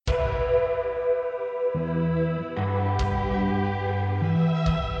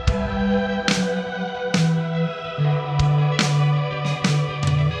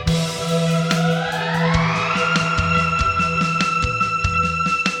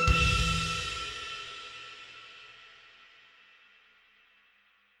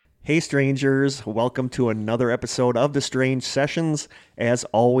Hey strangers, welcome to another episode of The Strange Sessions. As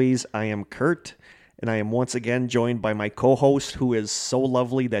always, I am Kurt, and I am once again joined by my co-host, who is so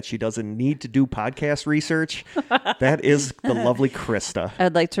lovely that she doesn't need to do podcast research. That is the lovely Krista.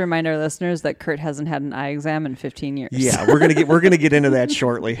 I'd like to remind our listeners that Kurt hasn't had an eye exam in 15 years. Yeah, we're gonna get into that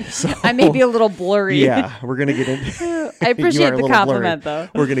shortly. So, I may be a little blurry. Yeah, we're gonna get into. I appreciate the compliment, blurry.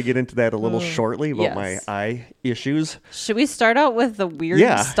 though. We're gonna get into that a little shortly about yes. my eye issues. Should we start out with the weird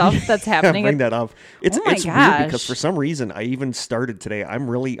stuff that's happening? Bring that up. It's gosh. weird because for some reason I even started today. I'm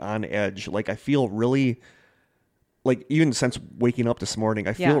really on edge. Like I feel really. Like, even since waking up this morning,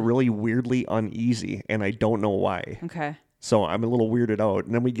 I feel really weirdly uneasy, and I don't know why. Okay. So I'm a little weirded out.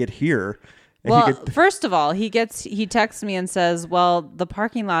 And then we get here. And well, first of all, he texts me and says, well, the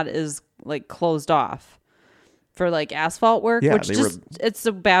parking lot is, like, closed off for, like, asphalt work, which it's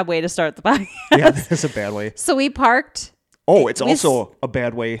a bad way to start the podcast. Yeah, that's a bad way. So we parked. Oh, it's also a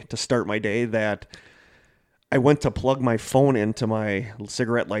bad way to start my day that I went to plug my phone into my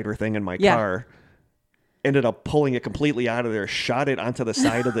cigarette lighter thing in my car. Ended up pulling it completely out of there, shot it onto the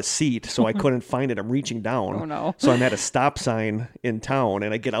side of the seat, so I couldn't find it. I'm reaching down. Oh, no. So I'm at a stop sign in town,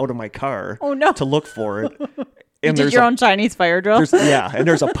 and I get out of my car to look for it. And you did your own Chinese fire drill? And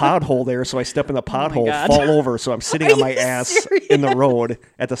there's a pothole there, so I step in the pothole, fall over, so I'm sitting on my ass in the road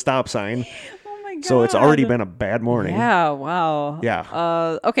at the stop sign. God. So it's already been a bad morning. Yeah, wow.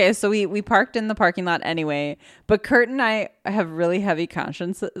 Yeah. Okay, so we parked in the parking lot anyway, but Kurt and I have really heavy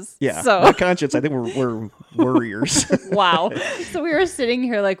consciences. Yeah, so. My conscience, I think we're worriers. Wow. So we were sitting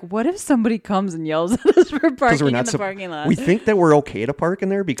here like, what if somebody comes and yells at us for parking in the parking lot? We think that we're okay to park in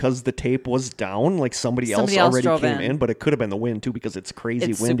there because the tape was down, like somebody else already came in, but it could have been the wind too because it's crazy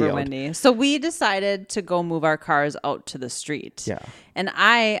windy super out. windy. So we decided to go move our cars out to the street. Yeah. And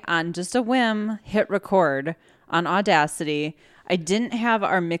I, on just a whim, hit record on Audacity. I didn't have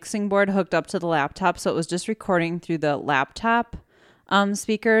our mixing board hooked up to the laptop, so it was just recording through the laptop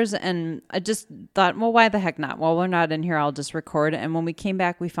speakers. And I just thought, well, why the heck not? While we're not in here, I'll just record. And when we came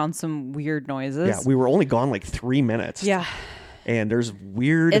back, we found some weird noises. Yeah, we were only gone like 3 minutes. Yeah. And there's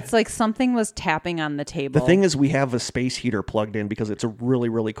weird... It's like something was tapping on the table. The thing is, we have a space heater plugged in because it's really,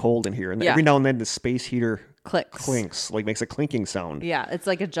 really cold in here. And every now and then the space heater clinks, like makes a clinking sound. Yeah, it's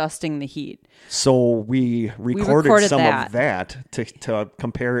like adjusting the heat. So we recorded some of that to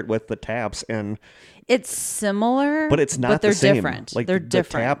compare it with the taps. And it's similar, but it's not but they're the same. Different. Like they're the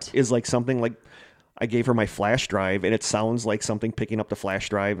different. tap is like something like... I gave her my flash drive, and it sounds like something picking up the flash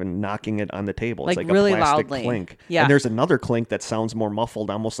drive and knocking it on the table. It's like really a plastic loudly. clink. Yeah. And there's another clink that sounds more muffled,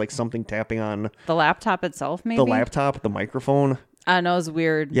 almost like something tapping on... The laptop itself, maybe? The laptop, the microphone. I know, it's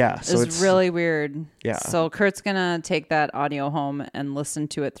weird. Yeah. So it's really weird. Yeah. So Kurt's going to take that audio home and listen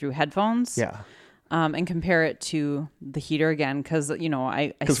to it through headphones. Yeah. And compare it to the heater again, because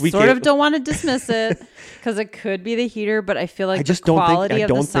I sort of don't want to dismiss it because it could be the heater, but I feel like the quality of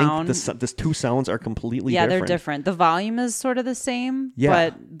the sound. The two sounds are completely different. different. Yeah, they're different. The volume is sort of the same,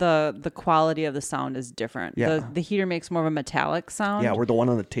 but the quality of the sound is different. Yeah. The heater makes more of a metallic sound. Yeah, where the one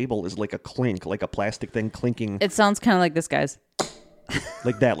on the table is like a clink, like a plastic thing clinking. It sounds kind of like this, guys.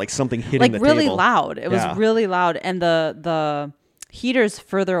 Like that, like something hitting like the really table. Loud. It was really loud, and the heater's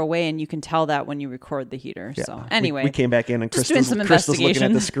further away, and you can tell that when you record the heater. Yeah. So anyway, we came back in, and Krista's looking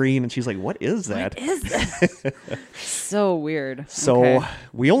at the screen, and she's like, "What is that? What is that?" So weird. So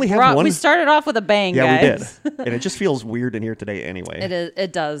we only have one. We started off with a bang, we guys. did, and it just feels weird in here today, anyway. It is.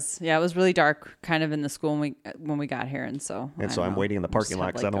 It does. Yeah, it was really dark, kind of in the school when we got here, and so I'm waiting in the parking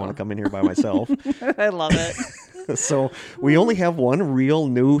lot because I don't want to come in here by myself. I love it. So we only have one real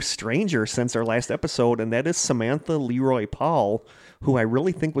new stranger since our last episode, and that is Samantha Leroy Paul, who I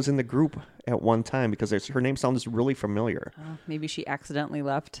really think was in the group at one time because her name sounds really familiar. Maybe she accidentally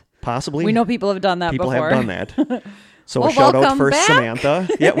left. Possibly. We know people have done that before. People have done that. So a shout out for Samantha.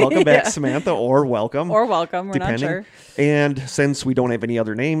 Yeah, welcome back, Samantha, or welcome. We're not sure. And since we don't have any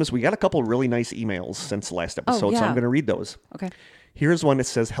other names, we got a couple really nice emails since the last episode, so I'm going to read those. Okay. Here's one that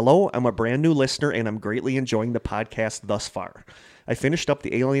says, "Hello, I'm a brand new listener, and I'm greatly enjoying the podcast thus far. I finished up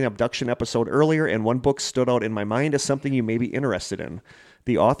the alien abduction episode earlier, and one book stood out in my mind as something you may be interested in.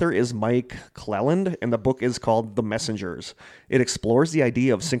 The author is Mike Cleland, and the book is called The Messengers. It explores the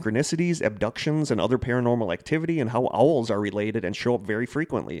idea of synchronicities, abductions, and other paranormal activity, and how owls are related and show up very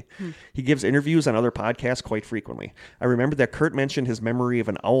frequently. He gives interviews on other podcasts quite frequently. I remember that Kurt mentioned his memory of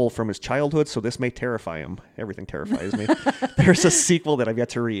an owl from his childhood, so this may terrify him. Everything terrifies me. There's a sequel that I've yet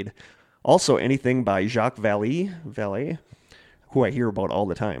to read. Also, anything by Jacques Vallée, who I hear about all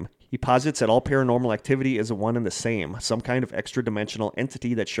the time. He posits that all paranormal activity is one and the same, some kind of extra-dimensional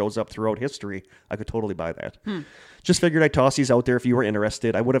entity that shows up throughout history. I could totally buy that. Just figured I'd toss these out there if you were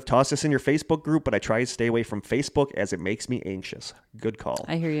interested. I would have tossed this in your Facebook group, but I try to stay away from Facebook as it makes me anxious. Good call.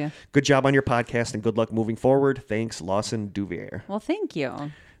 I hear you. Good job on your podcast and good luck moving forward. Thanks, Lawson Duvier. Well, thank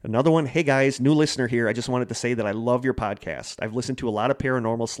you. Another one. Hey guys, new listener here. I just wanted to say that I love your podcast. I've listened to a lot of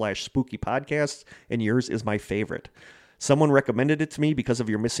paranormal/spooky podcasts, and yours is my favorite. Someone recommended it to me because of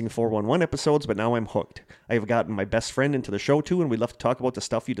your Missing 411 episodes, but now I'm hooked. I have gotten my best friend into the show too, and we love to talk about the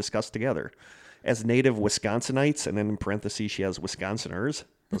stuff you discuss together. As native Wisconsinites, and then in parentheses she has Wisconsiners.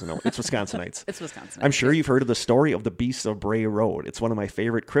 Doesn't know. It's Wisconsinites. It's Wisconsin. I'm sure you've heard of the story of the Beasts of Bray Road. It's one of my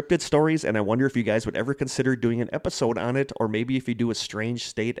favorite cryptid stories, and I wonder if you guys would ever consider doing an episode on it, or maybe if you do a Strange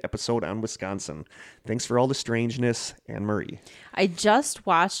State episode on Wisconsin. Thanks for all the strangeness, Anne Marie. I just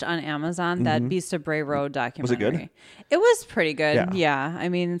watched on Amazon that Beast of Bray Road documentary. Was it good? It was pretty good. Yeah. Yeah. I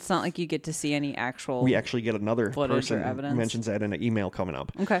mean, it's not like you get to see any actual. We actually get another footage person or evidence. who mentions that in an email coming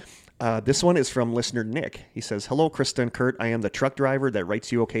up. Okay. This one is from listener Nick. He says, "Hello, Krista and Kurt. I am the truck driver that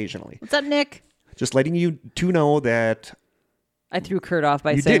writes you occasionally. What's up, Nick? Just letting you two know that..." I threw Kurt off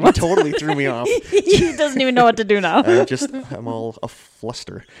by You saying did. You totally threw me off. He doesn't even know what to do now. I'm all a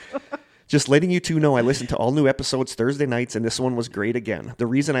fluster. Just letting you two know I listen to all new episodes Thursday nights, and this one was great again. The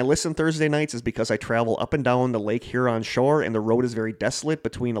reason I listen Thursday nights is because I travel up and down the Lake Huron shore, and the road is very desolate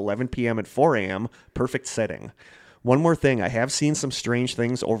between 11 p.m. and 4 a.m. Perfect setting. One more thing, I have seen some strange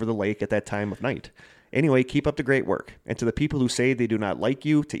things over the lake at that time of night. Anyway, keep up the great work. And to the people who say they do not like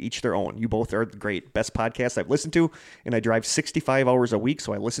you, to each their own. You both are the great. Best podcast I've listened to, and I drive 65 hours a week,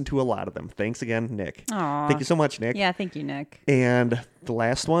 so I listen to a lot of them. Thanks again, Nick. Aw. Thank you so much, Nick. Yeah, thank you, Nick. And the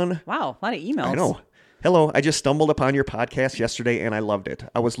last one. Wow, a lot of emails. I know. Hello, I just stumbled upon your podcast yesterday, and I loved it.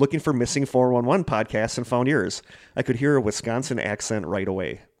 I was looking for Missing 411 podcasts and found yours. I could hear a Wisconsin accent right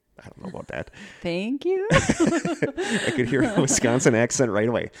away. I don't know about that. Thank you. I could hear a Wisconsin accent right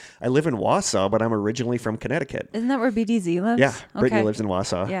away. I live in Wausau, but I'm originally from Connecticut. Isn't that where BDZ lives? Yeah, Brittany Okay. lives in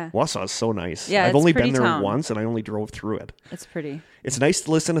Wausau. Yeah. Wausau is so nice. Yeah, I've it's only pretty been there town. once, and I only drove through it. It's pretty. It's nice to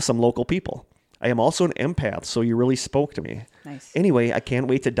listen to some local people. I am also an empath, so you really spoke to me. Nice. Anyway, I can't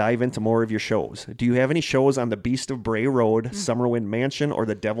wait to dive into more of your shows. Do you have any shows on the Beast of Bray Road, Summerwind Mansion, or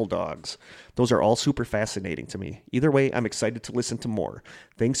the Devil Dogs? Those are all super fascinating to me. Either way, I'm excited to listen to more.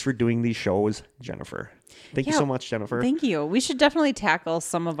 Thanks for doing these shows, Jennifer. Thank you so much, Jennifer. Thank you. We should definitely tackle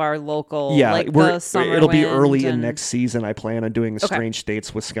some of our local, Yeah, like the Summerwind. it'll be early in next season. I plan on doing Okay. Strange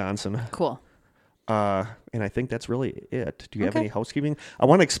States, Wisconsin. Cool. And I think that's really it. Do you have any housekeeping? I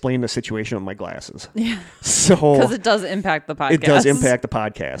want to explain the situation with my glasses. Yeah. So Because it does impact the podcast. it does impact the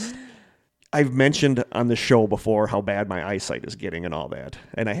podcast. I've mentioned on the show before how bad my eyesight is getting and all that.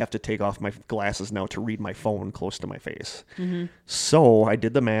 And I have to take off my glasses now to read my phone close to my face. Mm-hmm. So I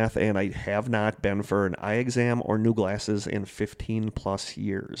did the math, and I have not been for an eye exam or new glasses in 15 plus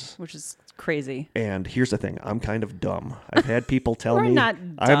years. Which is crazy. And here's the thing. I'm kind of dumb. I've had people tell We're me not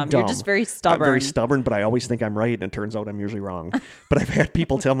I'm dumb. dumb. You're just very stubborn. I'm very stubborn, but I always think I'm right, and it turns out I'm usually wrong. But I've had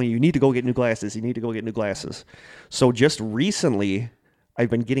people tell me, you need to go get new glasses. You need to go get new glasses. So just recently, I've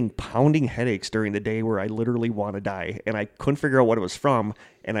been getting pounding headaches during the day where I literally want to die. And I couldn't figure out what it was from.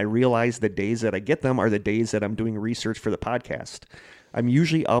 And I realized the days that I get them are the days that I'm doing research for the podcast. I'm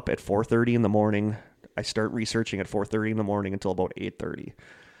usually up at 4:30 in the morning. I start researching at 4:30 in the morning until about 8:30.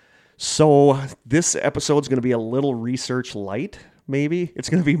 So this episode's going to be a little research light, maybe. It's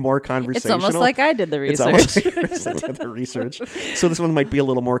going to be more conversational. It's almost like I did the research. It's almost like I did the research. So this one might be a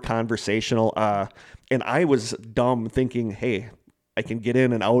little more conversational. And I was dumb thinking, hey, I can get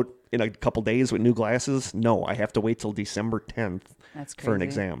in and out in a couple days with new glasses. No, I have to wait till December 10th for an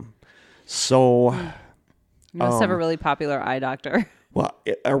exam. So You must have a really popular eye doctor. well,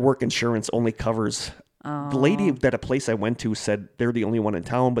 our work insurance only covers. The lady at a place I went to said they're the only one in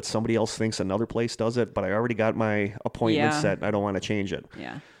town, but somebody else thinks another place does it. But I already got my appointment set. And I don't want to change it.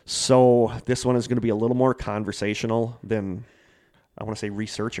 Yeah. So this one is going to be a little more conversational than, I want to say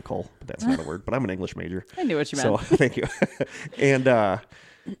researchical, but that's not a word. But I'm an English major. I knew what you So meant. thank you. And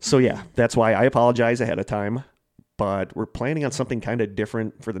so yeah, that's why I apologize ahead of time. But we're planning on something kind of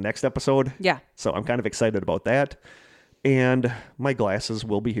different for the next episode. Yeah. So I'm kind of excited about that. And my glasses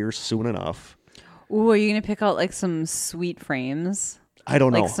will be here soon enough. Ooh, are you going to pick out like some sweet frames? I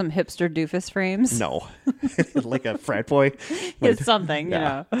don't know. Like some hipster doofus frames? No. Like a frat boy? It's something, you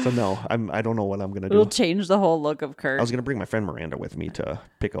know. So no, I don't know what I'm going to do. It'll change the whole look of Kurt. I was going to bring my friend Miranda with me to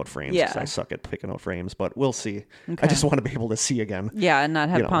pick out frames Yeah. because I suck at picking out frames, but we'll see. Okay. I just want to be able to see again. Yeah, and not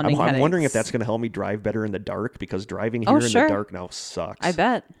have pounding I'm wondering if headaches. that's going to help me drive better in the dark because driving here in sure. the dark now sucks. I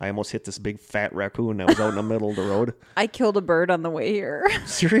bet. I almost hit this big fat raccoon that was out in the middle of the road. I killed a bird on the way here.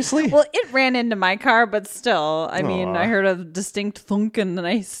 Seriously? Well, it ran into my car, but still, I mean, Aw. I heard a distinct thunk, and then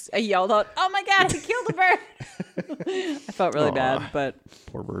I yelled out, "Oh my God, I killed a bird!" I felt really bad, but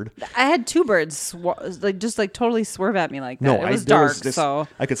Poor bird. I had two birds just totally swerve at me like that. No, It was there dark, this, so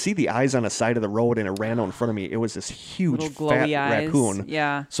I could see the eyes on the side of the road, and it ran out in front of me. It was this huge little fat glowy eyes. raccoon.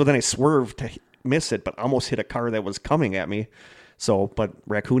 Yeah. So then I swerved to miss it, but almost hit a car that was coming at me. So, but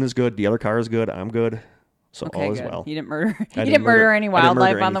raccoon is good. The other car is good. I'm good. So Okay, all is good. well. You didn't murder. You didn't didn't murder murder- any I didn't murder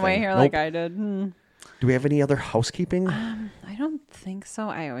wildlife on the way anything. here, Nope. like I did. Do we have any other housekeeping? I don't think so.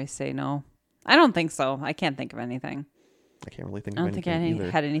 I always say no. I don't think so. I can't think of anything. I can't really think I of don't think anything I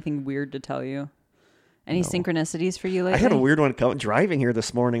either. had anything weird to tell you. Any synchronicities for you lately? I had a weird one driving here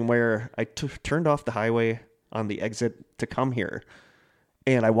this morning where I turned off the highway on the exit to come here,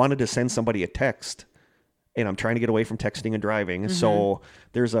 and I wanted to send somebody a text, and I'm trying to get away from texting and driving. Mm-hmm. So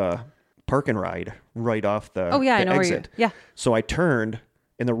there's a park and ride right off the, Oh, yeah, the I know where you... exit. Yeah. So I turned,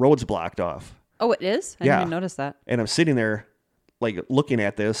 and the road's blocked off. Oh, it is? I Yeah. didn't even notice that. And I'm sitting there, like, looking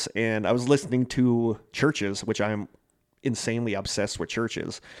at this, and I was listening to churches, which I'm insanely obsessed with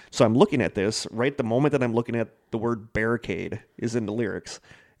churches. So I'm looking at this right the moment that I'm looking at the word barricade is in the lyrics.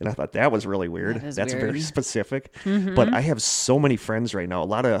 And I thought that was really weird. That is That's weird. very specific. But I have so many friends right now. A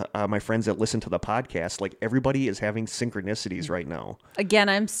lot of my friends that listen to the podcast, like everybody is having synchronicities right now. Again,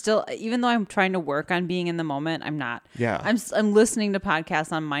 I'm still, even though I'm trying to work on being in the moment, I'm not. Yeah. I'm listening to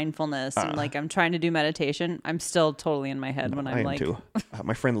podcasts on mindfulness and like I'm trying to do meditation. I'm still totally in my head when I'm I am like, too.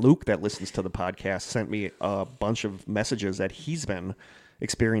 My friend Luke that listens to the podcast sent me a bunch of messages that he's been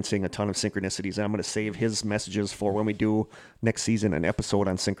experiencing a ton of synchronicities, and I'm going to save his messages for when we do next season an episode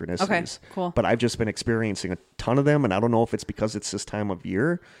on synchronicities. Okay, cool. But I've just been experiencing a ton of them, and I don't know if it's because it's this time of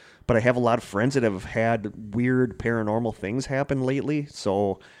year, but I have a lot of friends that have had weird paranormal things happen lately.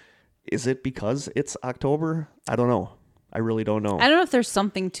 So is it because it's October? I don't know. I really don't know. I don't know if there's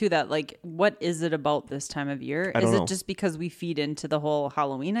something to that. Like, what is it about this time of year? I Is don't it know. just because we feed into the whole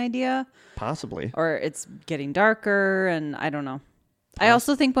Halloween idea, Possibly. or it's getting darker? And I don't know. I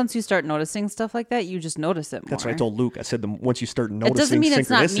also think once you start noticing stuff like that, you just notice it more. That's what I told Luke. I said once you start noticing doesn't mean it's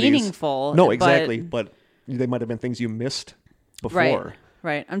not synchronicities- meaningful, No, but- exactly. But they might have been things you missed before. Right.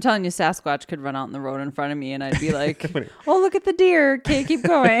 Right. I'm telling you, Sasquatch could run out in the road in front of me and I'd be like, oh, look at the deer. Okay, keep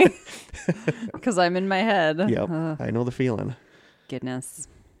going. Because I'm in my head. Yep. I know the feeling. Goodness.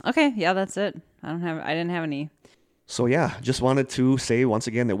 Okay. Yeah, that's it. I didn't have any. So yeah, just wanted to say once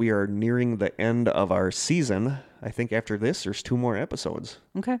again that we are nearing the end of our season. I think after this, there's 2 more episodes.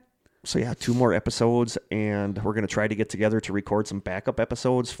 Okay. So yeah, 2 more episodes, and we're going to try to get together to record some backup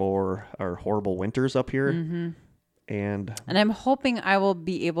episodes for our horrible winters up here. Mm-hmm. And I'm hoping I will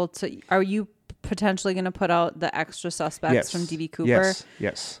be able to. Are you potentially going to put out the extra suspects yes, from DB Cooper?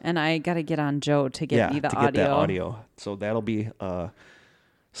 Yes. And I got to get on Joe to get me the to audio. get that audio. So that'll be a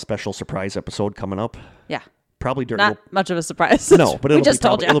special surprise episode coming up. Yeah. Probably during Not much of a surprise. no, but we just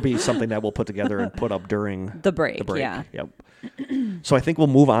told you. it'll be something that we'll put together and put up during the break. Yeah. Yep. So I think we'll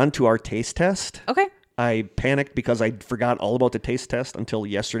move on to our taste test. Okay. I panicked because I forgot all about the taste test until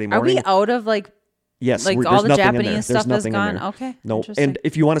yesterday Are morning. we out of Yes, like there's all the nothing in there. Japanese There's stuff is nothing in gone? there. Okay. No, Interesting. and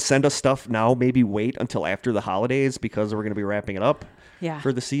if you want to send us stuff now, maybe wait until after the holidays because we're going to be wrapping it up Yeah.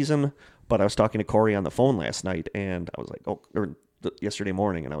 for the season. But I was talking to Corey on the phone last night, and I was like, yesterday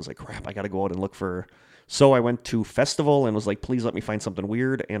morning, and I was like, crap, I got to go out and look for. So I went to Festival and was like, please let me find something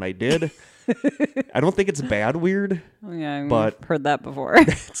weird, and I did. I don't think it's bad weird. Yeah, but I've heard that before.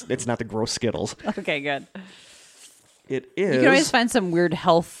 It's not the gross Skittles. Okay, good. It is. You can always find some weird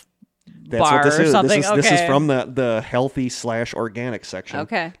health That's bar what this or is. something. This is Okay. from the healthy/organic section.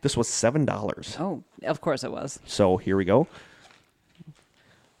 Okay. This was $7. Oh, of course it was. So here we go.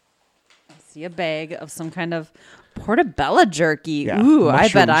 I see a bag of some kind of portobello jerky. Yeah, Ooh, I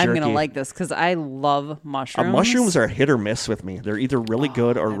mushroom bet I'm going to jerky. like this because I love mushrooms. Mushrooms are hit or miss with me. They're either really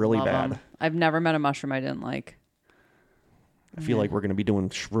good or I really love bad. 'em. I've never met a mushroom I didn't like. I feel like we're going to be doing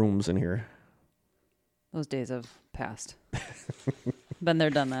shrooms in here. Those days have passed. Been there,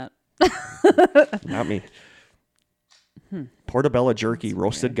 done that. Not me. Portobello jerky,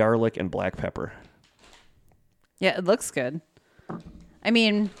 roasted garlic, and black pepper. Yeah, it looks good. I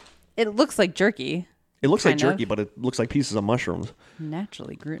mean, it looks like jerky. It looks like Kind of. jerky, but it looks like pieces of mushrooms.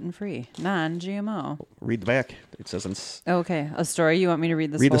 Naturally gluten-free, non-GMO. Read the back. It says Okay, a story. You want me to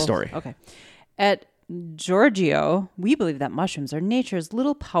read this? Read the whole- story. Okay. At Giorgio, we believe that mushrooms are nature's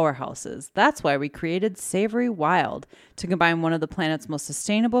little powerhouses. That's why we created Savory Wild to combine one of the planet's most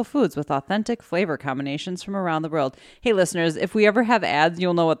sustainable foods with authentic flavor combinations from around the world. Hey, listeners, if we ever have ads,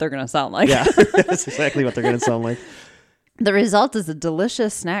 you'll know what they're going to sound like. Yeah, that's exactly what they're going to sound like. The result is a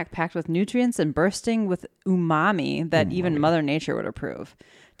delicious snack packed with nutrients and bursting with umami that even Mother Nature would approve.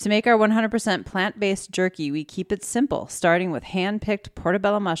 To make our 100% plant-based jerky, we keep it simple, starting with hand-picked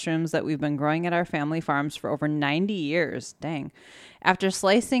portobello mushrooms that we've been growing at our family farms for over 90 years. Dang. After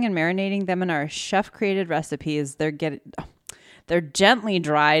slicing and marinating them in our chef-created recipes, they're gently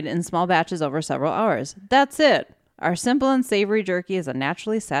dried in small batches over several hours. That's it. Our simple and savory jerky is a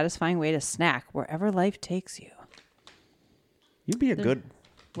naturally satisfying way to snack wherever life takes you. You'd be a good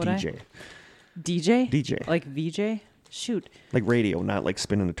Would I? DJ. DJ? DJ. Like VJ? Shoot. Like radio, not like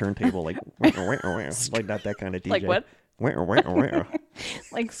spinning a turntable, like like not that kind of DJ. Like what? Yeah.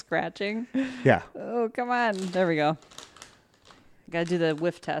 Like scratching? Yeah. Oh, come on. There we go. Gotta do the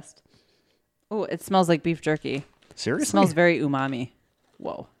whiff test. Oh, it smells like beef jerky. Seriously? It smells very umami.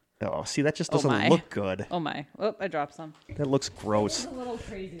 Whoa. Oh, see, that just Oh, doesn't my. look good. Oh my. Oh, I dropped some. That looks gross. It's a little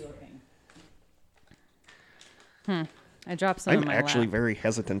crazy looking. I dropped some in I'm my actually lap. very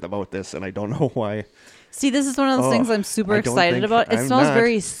hesitant about this, and I don't know why. See, this is one of those things I'm super I don't excited think- about. It I'm smells not.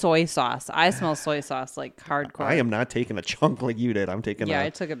 very soy sauce. I smell soy sauce like hardcore. I am not taking a chunk like you did. I'm taking I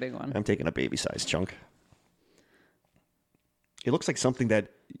took a big one. I'm taking a baby-sized chunk. It looks like something that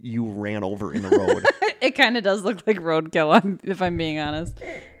you ran over in the road. It kind of does look like roadkill, if I'm being honest.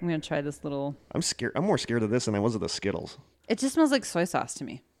 I'm going to try this little... I'm scared. I'm more scared of this than I was of the Skittles. It just smells like soy sauce to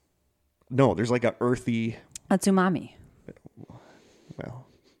me. No, there's like a earthy. That's umami. Well,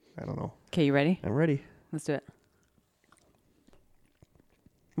 I don't know. Okay, you ready? I'm ready. Let's do it.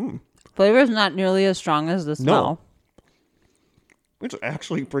 Flavor is not nearly as strong as the smell. It's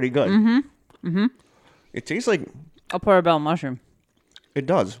actually pretty good. It tastes like A portobello mushroom. it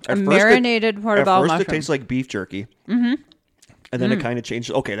does. A marinated portobello At first, mushroom. it tastes like beef jerky. And then it kind of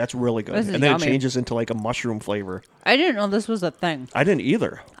changes. Okay, that's really good. This is And then yummy. it changes into like a mushroom flavor. I didn't know this was a thing. I didn't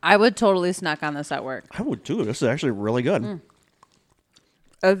either. I would totally snack on this at work. I would too. This is actually really good.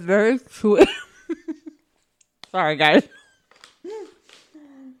 It's very chewy. Sorry, guys.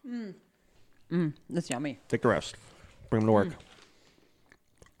 That's yummy. Take the rest. Bring them to work.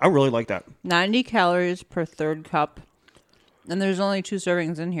 I really like that. 90 calories per third cup. And there's only 2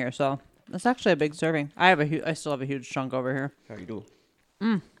 servings in here, so that's actually a big serving. I still have a huge chunk over here. How you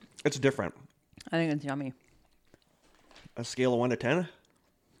do? It's different. I think it's yummy. A scale of 1 to 10?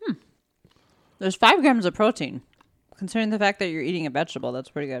 There's 5 grams of protein. Considering the fact that you're eating a vegetable, that's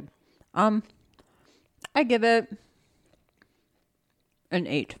pretty good. I give it an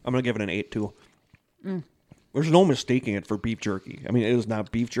 8. I'm going to give it an 8 too. There's no mistaking it for beef jerky. I mean, it is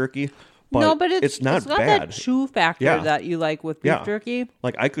not beef jerky, but, no, but it's not got bad. that chew factor Yeah. that you like with beef jerky.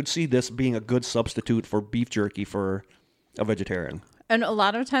 Like, I could see this being a good substitute for beef jerky for a vegetarian. And a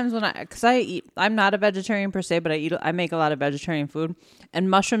lot of times I'm not a vegetarian per se, but I make a lot of vegetarian food. And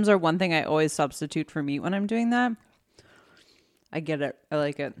mushrooms are one thing I always substitute for meat when I'm doing that. I get it. I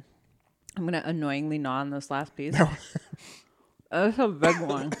like it. I'm going to annoyingly gnaw on this last piece. That's a big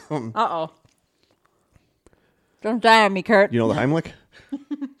one. Uh-oh. Don't die on me, Kurt. You know the Heimlich?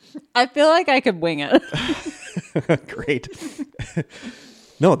 I feel like I could wing it. Great.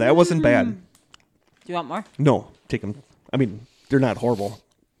 No, that wasn't bad. Do you want more? No, take them. I mean, they're not horrible,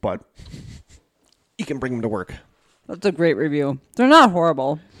 but you can bring them to work. That's a great review. They're not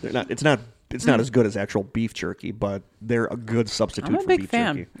horrible. They're not. It's not as good as actual beef jerky, but they're a good substitute I'm a for big beef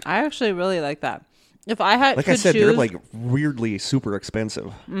fan. jerky. I actually really like that. If I had, Like I said, they're like weirdly super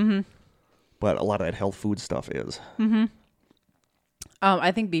expensive. But a lot of that health food stuff is.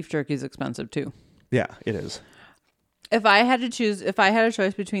 I think beef jerky is expensive too. Yeah, it is. If I had a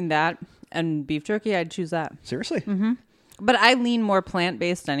choice between that and beef jerky, I'd choose that. Seriously? But I lean more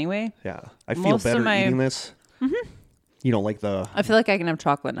plant-based anyway. Yeah. I feel Most of better my- eating this. You know, like the... I feel like I can have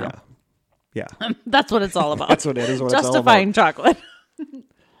chocolate now. Yeah. That's what it's all about. That's what it is. What it's all Justifying about. chocolate.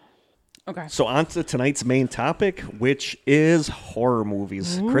 Okay. So on to tonight's main topic, which is horror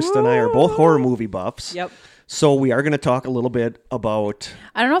movies. Krista and I are both horror movie buffs. Yep. So we are going to talk a little bit about...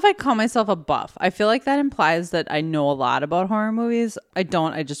 I don't know if I'd call myself a buff. I feel like that implies that I know a lot about horror movies. I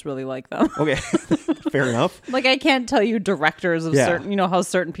don't. I just really like them. Okay, fair enough. Like, I can't tell you directors of certain, how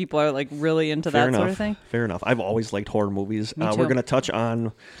certain people are like really into Fair that enough. sort of thing. Fair enough. I've always liked horror movies. Me We're too. going to touch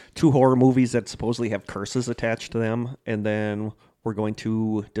on 2 horror movies that supposedly have curses attached to them, and then we're going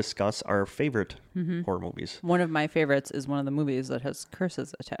to discuss our favorite horror movies. One of my favorites is one of the movies that has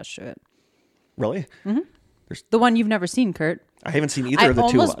curses attached to it. Really? The one you've never seen, Kurt. I haven't seen either of the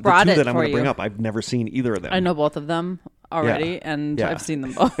two. almost The brought two it that I'm for going to bring you. up, I've never seen either of them. I know both of them already, and Yeah. I've seen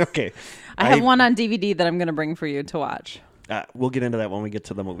them both. Okay. I have one on DVD that I'm going to bring for you to watch. We'll get into that when we get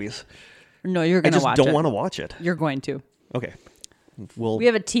to the movies. No, you're I going to just watch don't it. want to watch it. You're going to. Okay. We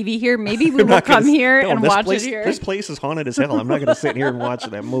have a TV here. Maybe we I'm will not gonna come here no, and this watch place, it here. This place is haunted as hell. I'm not going to sit here and watch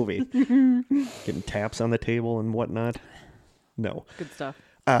that movie. Getting taps on the table and whatnot. No. Good stuff.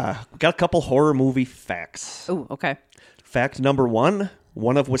 Got a couple horror movie facts. Oh, okay. Fact number one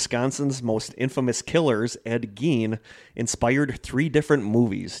of Wisconsin's most infamous killers, Ed Gein, inspired 3 different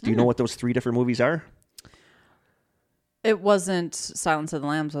movies. Do you know what those 3 different movies are? It wasn't Silence of the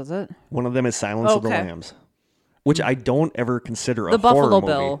Lambs, was it? One of them is Silence of the Okay. Lambs, which I don't ever consider a The horror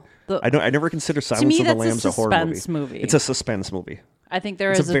Buffalo movie. Bill. I never consider Silence me, of the that's a Lambs a horror movie. suspense movie. It's a suspense movie. I think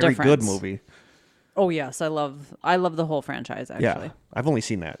there It's is a very difference. good movie. Oh yes, I love the whole franchise actually. Yeah, I've only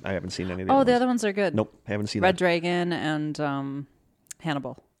seen that. I haven't seen any of the Oh, other the ones. other ones are good. Nope, haven't seen Red that. Dragon and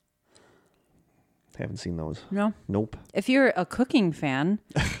Hannibal. Haven't seen those. No. Nope. If you're a cooking fan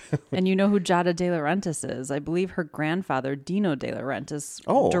and you know who Giada De Laurentiis is, I believe her grandfather Dino De Laurentiis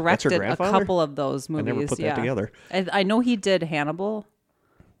Oh, that's her directed a grandfather? couple of those movies. never put that together. I know he did Hannibal,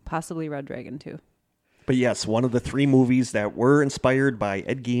 possibly Red Dragon too. But yes, one of the 3 movies that were inspired by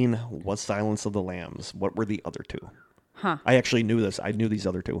Ed Gein was Silence of the Lambs. What were the other 2? Huh. I actually knew this. I knew these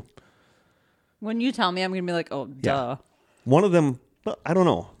other 2. When you tell me, I'm gonna be like, oh, duh. One of them, well, I don't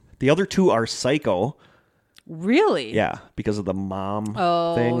know. The other 2 are Psycho. Really? Yeah, because of the mom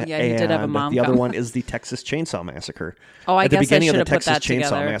Oh, thing. yeah, he did have a and mom the other come. one is the Texas Chainsaw Massacre. Oh, I At the guess I beginning of should the have put Texas that Chainsaw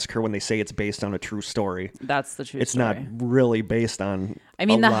together. Massacre, when they say it's based on a true story, That's the truth. it's not really based on I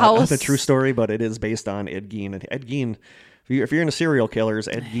mean, a the lot of house- the true story, but it is based on Ed Gein. And Ed Gein, if you're into serial killers,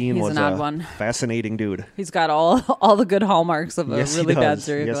 Ed Gein He's was an odd a one. fascinating dude. He's got all the good hallmarks of a Yes, really he bad does.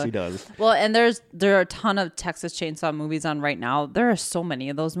 serial Yes, killer. he does. Well, and there are a ton of Texas Chainsaw movies on right now. There are so many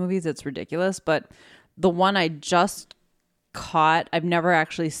of those movies, it's ridiculous. But the one I just caught, I've never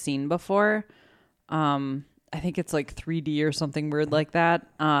actually seen before. I think it's like 3D or something weird like that.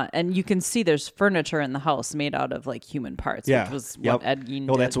 And you can see there's furniture in the house made out of like human parts, Yeah. which was Yep. what Ed Gein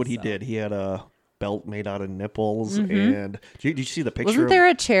No, did. that's what he so. did. He had a belt made out of nipples. And did you see the picture? Wasn't of there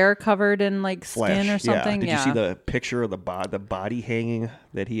a chair covered in like flesh? skin or something? Yeah. Did you see the picture of the body hanging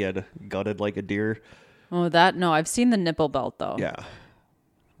that he had gutted like a deer? Oh, no, I've seen the nipple belt though. Yeah.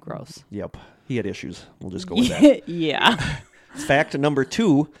 Gross. Yep. He had issues. We'll just go with that. Yeah. Fact number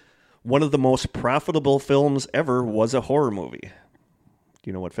 2, one of the most profitable films ever was a horror movie. Do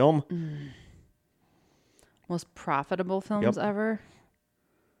you know what film? Most profitable films Yep. ever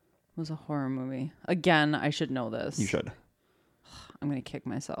was a horror movie. Again, I should know this. You should. I'm going to kick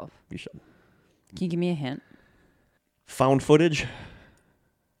myself. You should. Can you give me a hint? Found footage?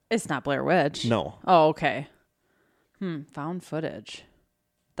 It's not Blair Witch. No. Oh, okay. Found footage.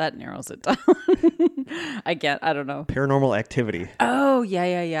 That narrows it down. I don't know. Paranormal Activity. Oh,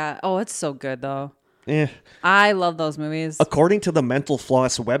 yeah. Oh, it's so good though. Eh. I love those movies. According to the Mental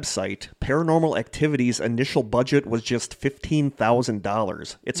Floss website, Paranormal Activity's initial budget was just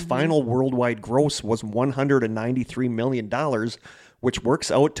 $15,000. Its final worldwide gross was $193 million, which works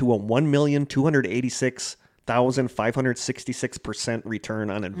out to a 1,286,566% return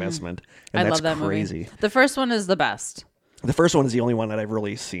on investment. And I that's love that crazy. movie. The first one is the best. The first one is the only one that I've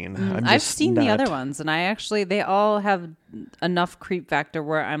really seen. I've seen the other ones, and they all have enough creep factor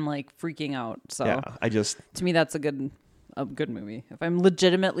where I'm like freaking out. So Yeah, to me, that's a good movie. If I'm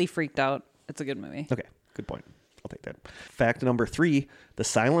legitimately freaked out, it's a good movie. Okay, good point. I'll take that. Fact number 3, The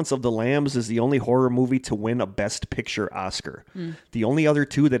Silence of the Lambs is the only horror movie to win a Best Picture Oscar. The only other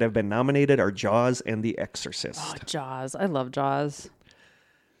 2 that have been nominated are Jaws and The Exorcist. Oh, Jaws. I love Jaws.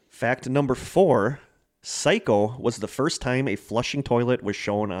 Fact number 4, Psycho was the first time a flushing toilet was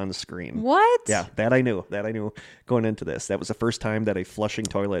shown on screen. What? Yeah, that I knew going into this. That was the first time that a flushing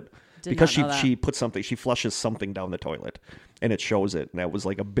toilet, Did because not know she that. put something, she flushes something down the toilet and it shows it. And that was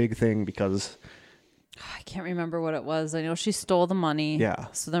like a big thing because I can't remember what it was. I know she stole the money. Yeah.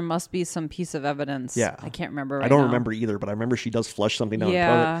 So there must be some piece of evidence. Yeah. I can't remember right I don't now. remember either, but I remember she does flush something down the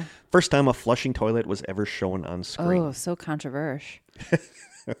Yeah. toilet. First time a flushing toilet was ever shown on screen. Oh, so controversial.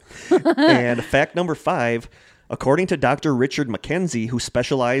 And fact number 5, according to Dr. Richard Mackenzie, who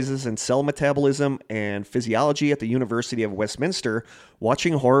specializes in cell metabolism and physiology at the University of Westminster,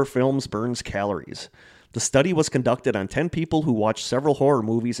 watching horror films burns calories. The study was conducted on 10 people who watched several horror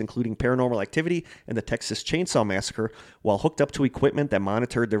movies, including Paranormal Activity and the Texas Chainsaw Massacre, while hooked up to equipment that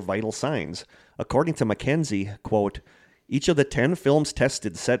monitored their vital signs. According to Mackenzie, quote, Each of the 10 films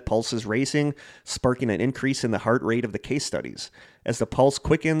tested set pulses racing, sparking an increase in the heart rate of the case studies. As the pulse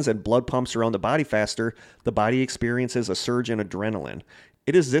quickens and blood pumps around the body faster, the body experiences a surge in adrenaline.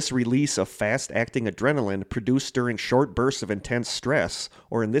 It is this release of fast-acting adrenaline produced during short bursts of intense stress,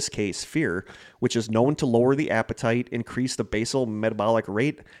 or in this case, fear, which is known to lower the appetite, increase the basal metabolic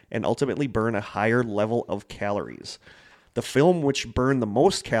rate, and ultimately burn a higher level of calories. The film which burned the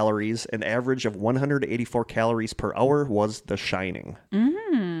most calories, an average of 184 calories per hour, was The Shining.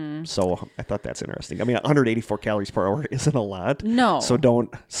 So I thought that's interesting. I mean, 184 calories per hour isn't a lot. No. So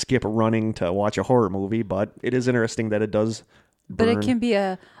don't skip running to watch a horror movie, but it is interesting that it does burn. But it can be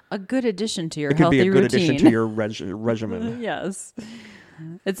a good addition to your It could healthy be a good routine. addition to your regimen. Yes.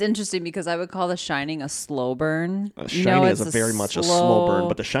 It's interesting because I would call The Shining a slow burn. Shining is very much a slow burn,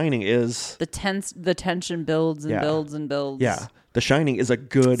 but The Shining is... The tension builds and builds and builds. Yeah. The Shining is a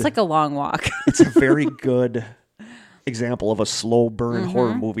good... It's like a long walk. It's a very good example of a slow burn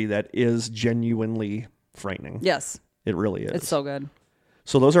horror movie that is genuinely frightening. Yes. It really is. It's so good.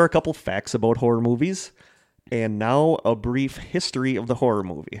 So those are a couple facts about horror movies. And now a brief history of the horror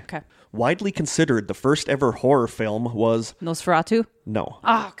movie. Okay. Widely considered the first ever horror film was... Nosferatu? No.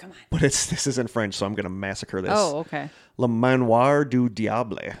 Oh, come on. But this is in French, so I'm going to massacre this. Oh, okay. Le Manoir du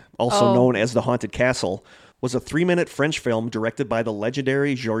Diable, also known as The Haunted Castle, was a 3-minute French film directed by the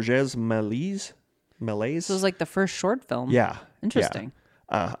legendary Georges Méliès. This was like the first short film. Yeah. Interesting.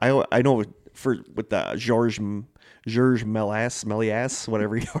 Yeah. I know with the Georges Méliès,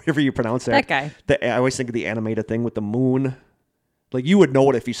 whatever you pronounce that. That guy. I always think of the animated thing with the moon. Like, you would know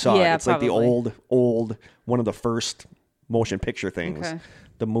it if you saw it. It's probably. like the old, one of the first motion picture things. Okay.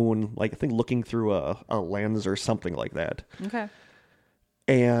 The moon, like, I think looking through a lens or something like that. Okay.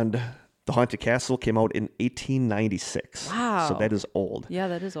 And The Haunted Castle came out in 1896. Wow. So that is old. Yeah,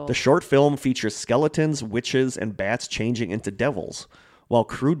 that is old. The short film features skeletons, witches, and bats changing into devils. While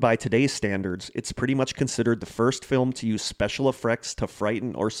crude by today's standards, it's pretty much considered the first film to use special effects to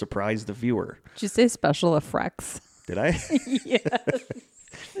frighten or surprise the viewer. Did you say special effects? Did I? Yes.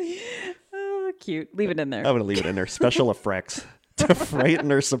 Oh, cute. Leave it in there. I'm going to leave it in there. Special effects to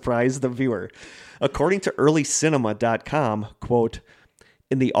frighten or surprise the viewer. According to earlycinema.com, quote,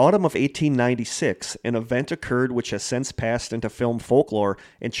 in the autumn of 1896, an event occurred which has since passed into film folklore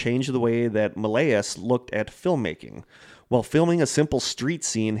and changed the way that Méliès looked at filmmaking. While filming a simple street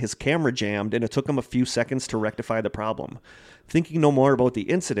scene, his camera jammed and it took him a few seconds to rectify the problem. Thinking no more about the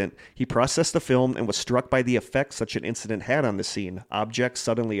incident, he processed the film and was struck by the effects such an incident had on the scene. Objects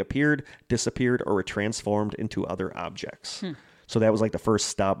suddenly appeared, disappeared, or were transformed into other objects. So that was like the first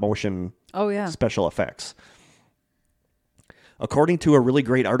stop motion special effects. According to a really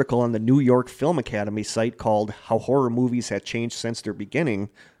great article on the New York Film Academy site called How Horror Movies Had Changed Since Their Beginning,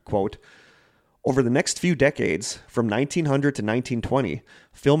 quote, over the next few decades, from 1900 to 1920,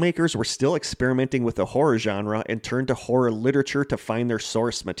 filmmakers were still experimenting with the horror genre and turned to horror literature to find their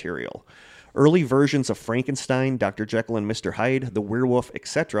source material. Early versions of Frankenstein, Dr. Jekyll and Mr. Hyde, The Werewolf,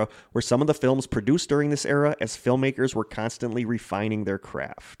 etc. were some of the films produced during this era as filmmakers were constantly refining their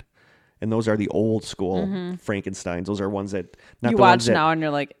craft. And those are the old school Frankensteins. Those are ones that you watch now and you're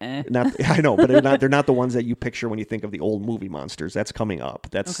like, eh. I know, but they're not the ones that you picture when you think of the old movie monsters. That's coming up.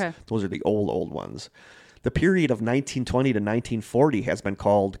 Those are the old ones. The period of 1920 to 1940 has been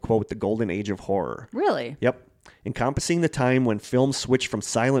called, quote, the golden age of horror. Really? Yep. Encompassing the time when films switched from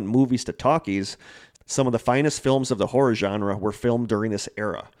silent movies to talkies, some of the finest films of the horror genre were filmed during this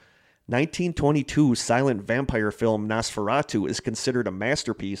era. 1922's silent vampire film Nosferatu is considered a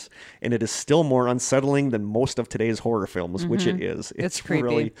masterpiece, and it is still more unsettling than most of today's horror films, which it is. It's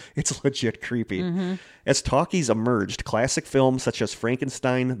creepy. It's legit creepy. As talkies emerged, classic films such as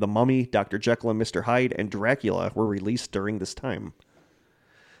Frankenstein, The Mummy, Dr. Jekyll and Mr. Hyde, and Dracula were released during this time.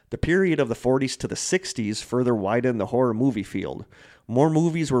 The period of the 40s to the 60s further widened the horror movie field. More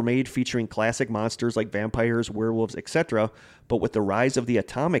movies were made featuring classic monsters like vampires, werewolves, etc., but with the rise of the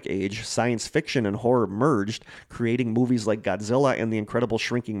atomic age, science fiction and horror merged, creating movies like Godzilla and The Incredible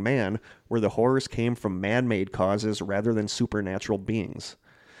Shrinking Man, where the horrors came from man-made causes rather than supernatural beings.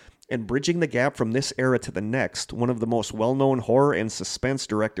 And bridging the gap from this era to the next, one of the most well-known horror and suspense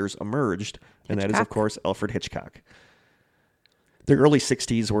directors emerged, and that is, of course, Alfred Hitchcock. The early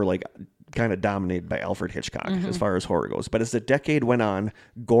 60s were like kind of dominated by Alfred Hitchcock as far as horror goes. But as the decade went on,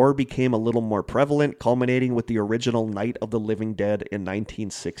 gore became a little more prevalent, culminating with the original Night of the Living Dead in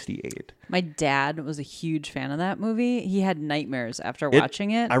 1968. My dad was a huge fan of that movie. He had nightmares after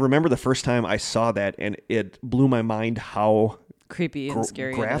watching it. I remember the first time I saw that, and it blew my mind how creepy and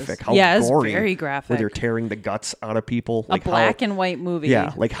scary graphic, it is. how gory. It's very graphic. Where they're tearing the guts out of people. Like a black and white movie.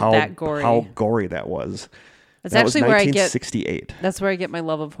 Yeah, like how that gory. How gory that was. That's That was actually where I get 1968. that's where I get my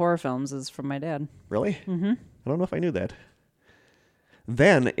love of horror films is from my dad. Really? Mm-hmm. I don't know if I knew that.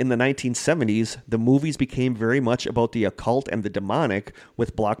 Then, in the 1970s, the movies became very much about the occult and the demonic,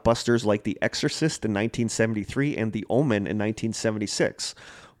 with blockbusters like The Exorcist in 1973 and The Omen in 1976,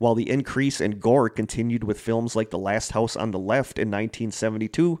 while the increase in gore continued with films like The Last House on the Left in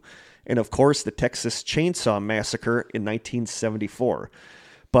 1972, and of course, The Texas Chainsaw Massacre in 1974.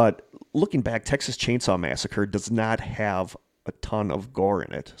 But looking back, Texas Chainsaw Massacre does not have a ton of gore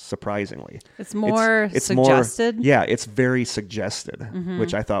in it, surprisingly. It's more suggested. Yeah, it's very suggested,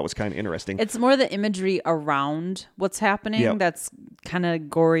 which I thought was kind of interesting. It's more the imagery around what's happening that's kind of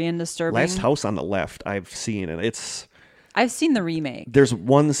gory and disturbing. Last House on the Left, I've seen, and I've seen the remake. there's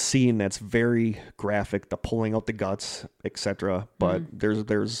one scene that's very graphic, the pulling out the guts, etc. But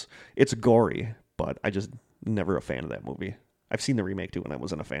it's gory, but I just never a fan of that movie. I've seen the remake too, and I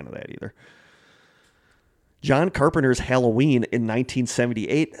wasn't a fan of that either. John Carpenter's Halloween in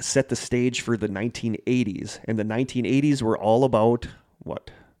 1978 set the stage for the 1980s, and the 1980s were all about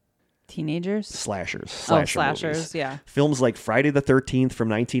what? Teenagers? Slashers. Slashers, movies. yeah. Films like Friday the 13th from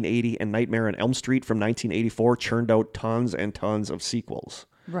 1980 and Nightmare on Elm Street from 1984 churned out tons and tons of sequels.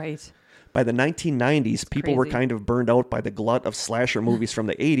 Right. By the 1990s, people were kind of burned out by the glut of slasher movies from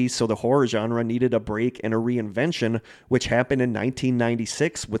the 80s, so the horror genre needed a break and a reinvention, which happened in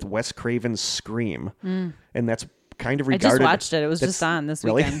 1996 with Wes Craven's Scream. And that's kind of regarded... I just watched it. It was just on this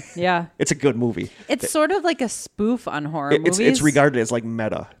weekend. Yeah. It's a good movie. It's sort of like a spoof on horror movies. It's regarded as like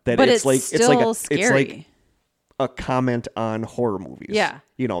meta. But it's still scary. It's like a comment on horror movies. Yeah.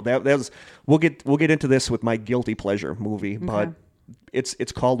 You know, that was... We'll get into this with my guilty pleasure movie, but...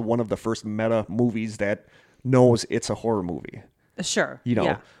 It's called one of the first meta movies that knows it's a horror movie. Sure. You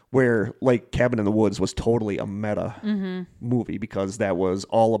know, where like Cabin in the Woods was totally a meta movie because that was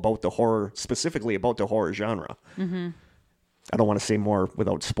all about the horror, specifically about the horror genre. I don't want to say more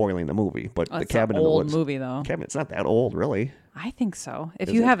without spoiling the movie, but the Cabin in the Woods. It's an old movie, though. Cabin, it's not that old, really. I think so.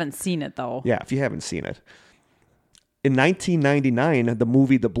 If you haven't seen it, though. Yeah, if you haven't seen it. In 1999, the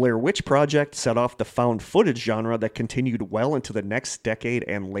movie The Blair Witch Project set off the found footage genre that continued well into the next decade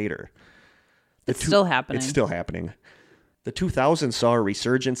and later. It's still happening. It's still happening. The 2000s saw a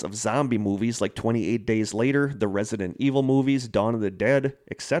resurgence of zombie movies like 28 Days Later, the Resident Evil movies, Dawn of the Dead,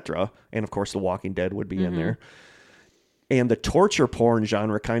 etc. And of course, The Walking Dead would be in there. And the torture porn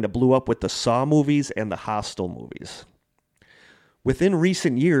genre kind of blew up with the Saw movies and the Hostel movies. Within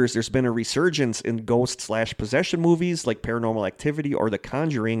recent years, there's been a resurgence in ghost/possession movies like Paranormal Activity or The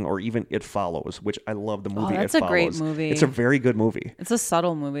Conjuring or even It Follows, which I love the movie It Follows. That's a great movie. It's a very good movie. It's a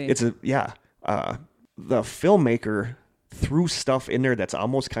subtle movie. The filmmaker threw stuff in there that's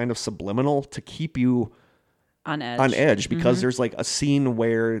almost kind of subliminal to keep you on edge because there's like a scene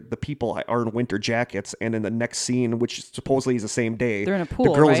where the people are in winter jackets, and in the next scene, which supposedly is the same day, they're in a pool,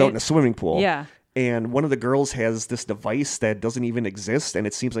 the girl is right? out in a swimming pool. Yeah. And one of the girls has this device that doesn't even exist, and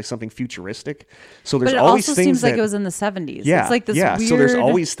it seems like something futuristic. So there's always things seems like it was in the 70s. Yeah, it's like this weird... So there's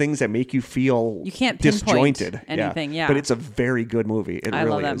always things that make you feel you can't disjointed. Anything. Yeah. But it's a very good movie. It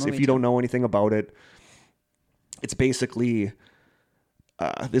really is. If you don't know anything about it, it's basically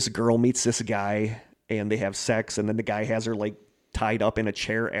this girl meets this guy, and they have sex, and then the guy has her like tied up in a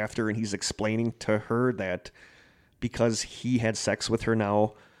chair after, and he's explaining to her that because he had sex with her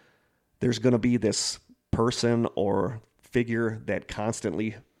now, there's going to be this person or figure that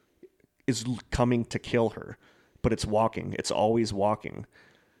constantly is coming to kill her, but it's walking. It's always walking.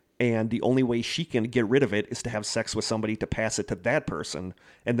 And the only way she can get rid of it is to have sex with somebody to pass it to that person.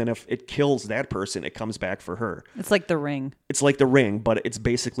 And then if it kills that person, it comes back for her. It's like The Ring. It's like The Ring, but it's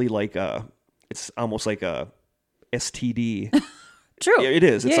basically like it's almost like a STD. True. Yeah, it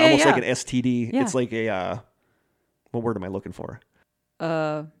is. It's almost like an STD. Yeah. It's like a, what word am I looking for?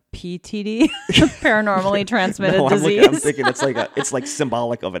 PTD, paranormally transmitted disease. I'm thinking it's like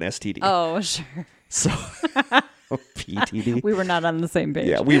symbolic of an STD. Oh, sure. So PTD. We were not on the same page.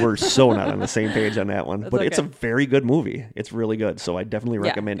 Yeah, we were so not on the same page on that one. That's but okay. It's a very good movie. It's really good. So I definitely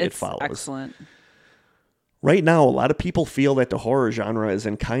recommend It Follows. Excellent. Right now, a lot of people feel that the horror genre is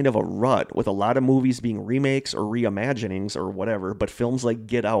in kind of a rut, with a lot of movies being remakes or reimaginings or whatever, but films like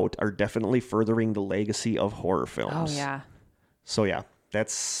Get Out are definitely furthering the legacy of horror films. Oh, yeah. So yeah,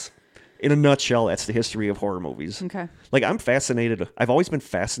 that's, in a nutshell, that's the history of horror movies. Okay. Like, I've always been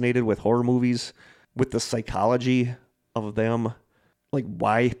fascinated with horror movies, with the psychology of them, like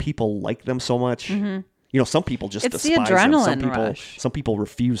why people like them so much. Mm-hmm. You know, some people just it's despise the adrenaline them. rush. Some people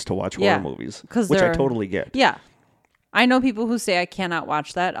refuse to watch horror movies, which I totally get. Yeah. I know people who say I cannot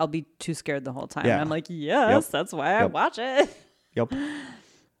watch that. I'll be too scared the whole time. Yeah. I'm like, yes, that's why I watch it. Yep.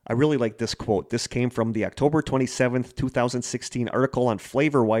 I really like this quote. This came from the October 27th, 2016 article on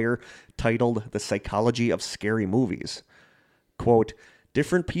Flavor Wire titled The Psychology of Scary Movies. Quote,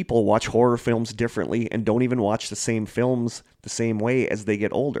 different people watch horror films differently and don't even watch the same films the same way as they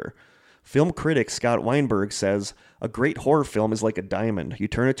get older. Film critic Scott Weinberg says, a great horror film is like a diamond. You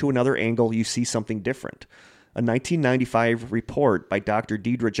turn it to another angle, you see something different. A 1995 report by Dr.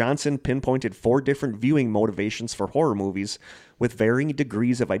 Deidre Johnson pinpointed 4 different viewing motivations for horror movies with varying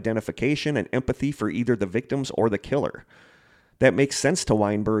degrees of identification and empathy for either the victims or the killer. That makes sense to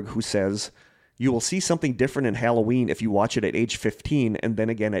Weinberg, who says, you will see something different in Halloween if you watch it at age 15 and then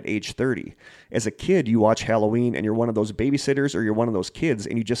again at age 30. As a kid, you watch Halloween and you're one of those babysitters or you're one of those kids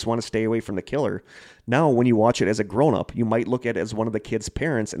and you just want to stay away from the killer. Now, when you watch it as a grown-up, you might look at it as one of the kid's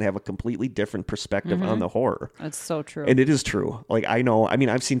parents and have a completely different perspective on the horror. That's so true. And it is true. Like,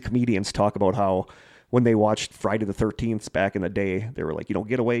 I've seen comedians talk about how when they watched Friday the 13th back in the day, they were like,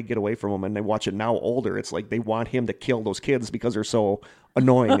 get away from him. And they watch it now older. It's like they want him to kill those kids because they're so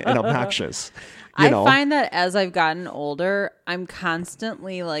annoying and obnoxious. I find that as I've gotten older, I'm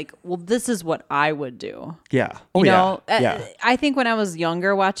constantly like, well, this is what I would do. Yeah. You know, I think when I was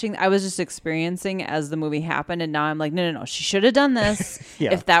younger watching, I was just experiencing as the movie happened. And now I'm like, no. She should have done this.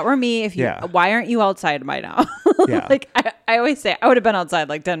 Yeah. If that were me, why aren't you outside by now? Yeah. Like I always say, I would have been outside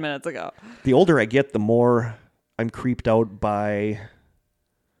like 10 minutes ago. The older I get, the more I'm creeped out by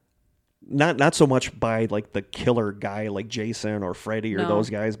not so much by like the killer guy like Jason or Freddy or those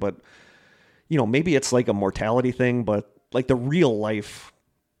guys, but maybe it's like a mortality thing, but like the real life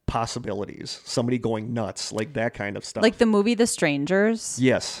possibilities, somebody going nuts, like that kind of stuff. Like the movie The Strangers.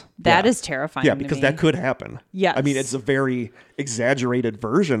 Yes. That is terrifying. Yeah, because that could happen. Yes. I mean, it's a very exaggerated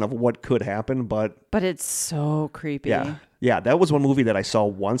version of what could happen, but it's so creepy. Yeah. Yeah, that was one movie that I saw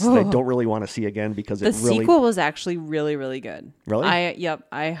once that I don't really want to see again because the sequel was actually really, really good. Really?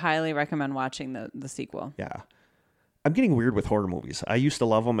 I highly recommend watching the sequel. Yeah. I'm getting weird with horror movies. I used to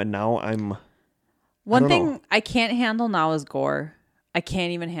love them, and now I'm... One thing I can't handle now is gore. I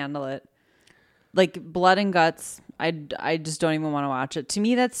can't even handle it. Like blood and guts, I just don't even want to watch it. To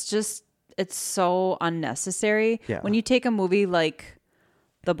me, that's just, it's so unnecessary. Yeah. When you take a movie like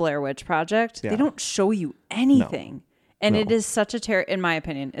The Blair Witch Project, they don't show you anything. No. And it is such a in my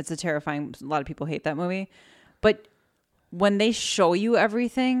opinion, it's a terrifying, a lot of people hate that movie. But when they show you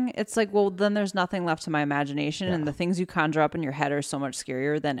everything, it's like, well, then there's nothing left to my imagination. Yeah. And the things you conjure up in your head are so much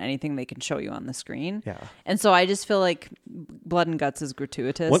scarier than anything they can show you on the screen. Yeah. And so I just feel like blood and guts is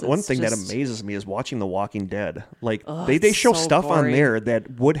gratuitous. One thing that amazes me is watching The Walking Dead. Like they show stuff on there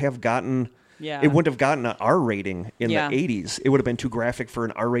that would have gotten... Yeah. It wouldn't have gotten an R rating in the 80s. It would have been too graphic for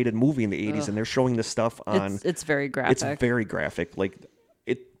an R-rated movie in the 80s, and they're showing this stuff on... It's very graphic. It's very graphic. Like,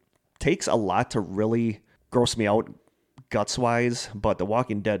 it takes a lot to really gross me out guts-wise, but The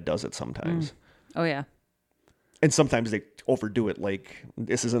Walking Dead does it sometimes. Oh, yeah. And sometimes they overdo it. Like,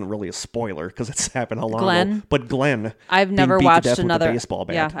 this isn't really a spoiler because it's happened how long Glenn. ago. But Glenn... I've never watched another... With the baseball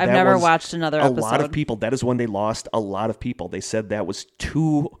bat. Yeah, I've never watched another episode. A lot of people... That is when they lost a lot of people. They said that was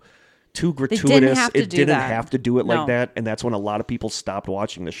too gratuitous. It didn't have to do it like that, and that's when a lot of people stopped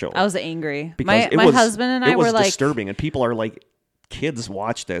watching the show. I was angry because my husband and I were like, disturbing, and people are like, kids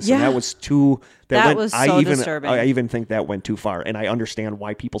watch this, and that was too. Disturbing. I even think that went too far, and I understand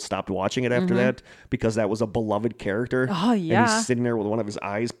why people stopped watching it after that because that was a beloved character. Oh yeah, and he's sitting there with one of his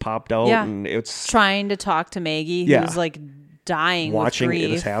eyes popped out, and it's trying to talk to Maggie, who's like dying watching with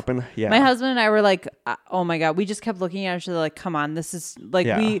grief. It happen. Yeah, my husband and I were like, oh my god, we just kept looking at each other like, come on, this is like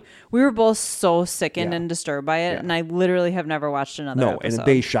we were both so sickened and disturbed by it, and I literally have never watched another episode. And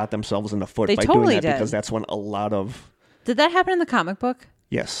they shot themselves in the foot by doing that because that's when a lot of... Did that happen in the comic book?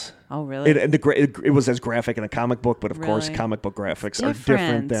 Yes. Oh really? It was as graphic in a comic book, but of course comic book graphics are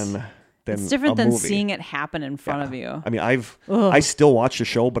different than it's different than seeing it happen in front of you. I mean, I still watch the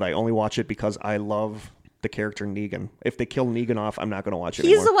show, but I only watch it because I love the character Negan. If they kill Negan off, I'm not going to watch it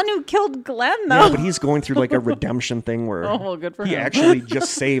anymore. He's the one who killed Glenn, though. Yeah, but he's going through like a redemption thing where good for he him. actually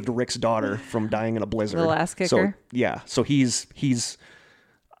just saved Rick's daughter from dying in a blizzard. The last kicker? So he's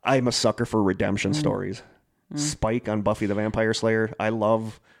I'm a sucker for redemption stories. Spike on Buffy the Vampire Slayer. I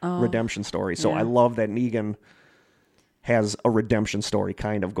love redemption stories. So I love that Negan has a redemption story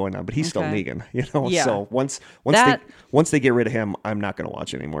kind of going on, but he's still Negan, Yeah. So once they get rid of him, I'm not going to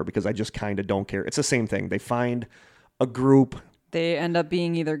watch it anymore because I just kind of don't care. It's the same thing. They find a group. They end up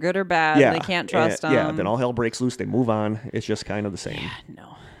being either good or bad. Yeah. They can't trust them. Yeah. Then all hell breaks loose. They move on. It's just kind of the same. Yeah,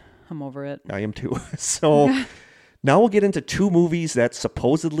 no, I'm over it. I am too. So now we'll get into 2 movies that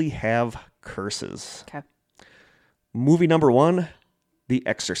supposedly have curses. Okay. Movie number 1, The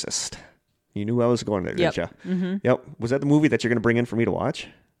Exorcist. You knew I was going there, didn't you? Mm-hmm. Yep. Was that the movie that you're going to bring in for me to watch?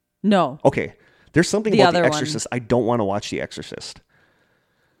 No. Okay. There's something The about The other one. Exorcist. I don't want to watch The Exorcist.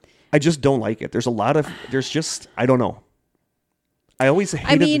 I just don't like it. I don't know. I always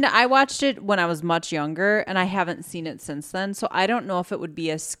hated I mean, I watched it when I was much younger, and I haven't seen it since then. So I don't know if it would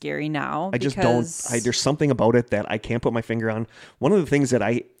be as scary now. I just don't. There's something about it that I can't put my finger on. One of the things that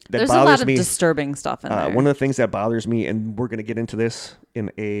there's bothers a lot of me, disturbing stuff in there. one of the things that bothers me, and we're going to get into this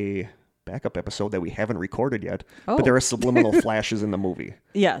in a backup episode that we haven't recorded yet, but there are subliminal flashes in the movie.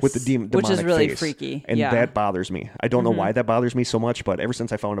 Yes, with the demonic which is really face, freaky, and that bothers me. I don't know why that bothers me so much, but ever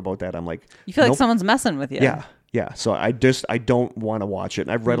since I found about that, I'm like, you feel like someone's messing with you. Yeah. So I don't want to watch it.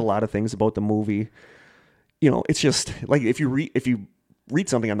 And I've read a lot of things about the movie. It's just like if you read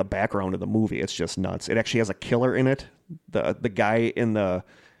something on the background of the movie, it's just nuts. It actually has a killer in it. The guy in the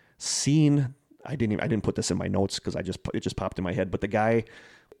scene, I didn't put this in my notes because it just popped in my head. But the guy,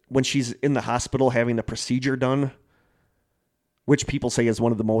 when she's in the hospital having the procedure done, which people say is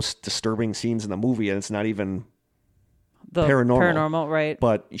one of the most disturbing scenes in the movie, and it's not even the paranormal, right?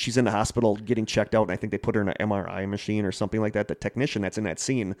 But she's in the hospital getting checked out, and I think they put her in an MRI machine or something like that. The technician that's in that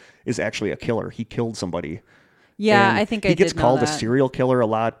scene is actually a killer. He killed somebody. Yeah, and I think he gets called a serial killer a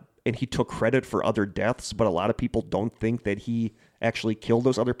lot, and he took credit for other deaths, but a lot of people don't think that he actually killed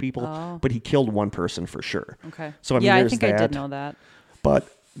those other people. But he killed one person for sure. Okay. So I think I did know that. But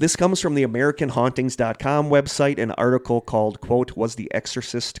this comes from the AmericanHauntings.com website, an article called, quote, "Was the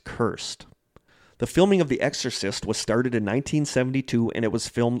Exorcist Cursed?" The filming of The Exorcist was started in 1972, and it was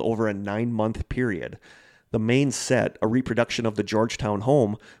filmed over a 9-month period. The main set, a reproduction of the Georgetown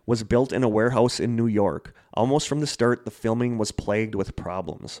home, was built in a warehouse in New York. Almost from the start, the filming was plagued with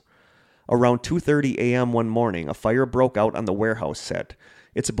problems. Around 2:30 a.m. one morning, a fire broke out on the warehouse set.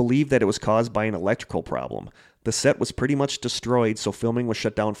 It's believed that it was caused by an electrical problem. The set was pretty much destroyed, so filming was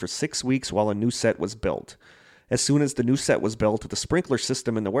shut down for 6 weeks while a new set was built. As soon as the new set was built, the sprinkler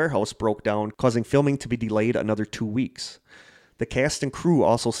system in the warehouse broke down, causing filming to be delayed another 2 weeks. The cast and crew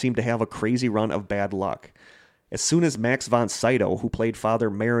also seemed to have a crazy run of bad luck. As soon as Max von Sydow, who played Father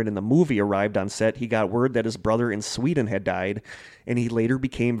Merrin in the movie, arrived on set, he got word that his brother in Sweden had died, and he later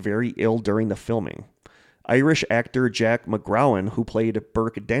became very ill during the filming. Irish actor Jack McGowan, who played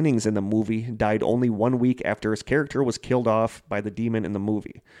Burke Dennings in the movie, died only 1 week after his character was killed off by the demon in the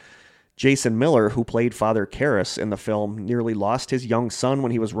movie. Jason Miller, who played Father Karras in the film, nearly lost his young son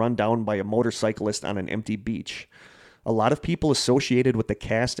when he was run down by a motorcyclist on an empty beach. A lot of people associated with the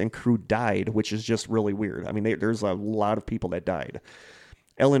cast and crew died, which is just really weird. I mean, there's a lot of people that died.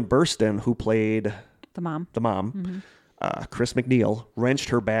 Ellen Burstyn, who played the mom, Chris McNeil, wrenched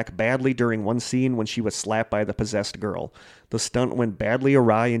her back badly during one scene when she was slapped by the possessed girl. The stunt went badly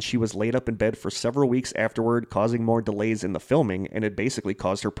awry, and she was laid up in bed for several weeks afterward, causing more delays in the filming, and it basically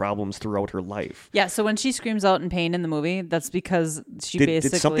caused her problems throughout her life. Yeah, so when she screams out in pain in the movie, that's because she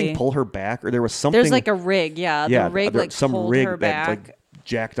did something pull her back, or there was something? There's like a rig, the rig pulled her back. Like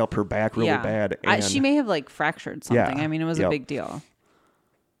jacked up her back really bad. And she may have like fractured something. I mean, it was a big deal.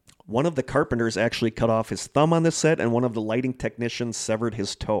 One of the carpenters actually cut off his thumb on the set, and one of the lighting technicians severed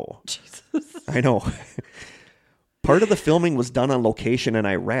his toe. Jesus. I know. Part of the filming was done on location in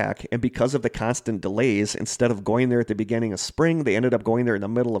Iraq, and because of the constant delays, instead of going there at the beginning of spring, they ended up going there in the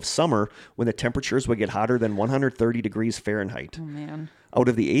middle of summer when the temperatures would get hotter than 130 degrees Fahrenheit. Oh, man. Out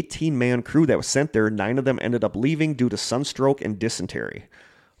of the 18-man crew that was sent there, 9 of them ended up leaving due to sunstroke and dysentery.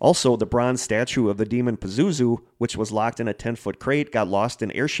 Also, the bronze statue of the demon Pazuzu, which was locked in a 10-foot crate, got lost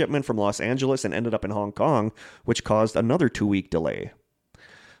in air shipment from Los Angeles and ended up in Hong Kong, which caused another 2-week delay.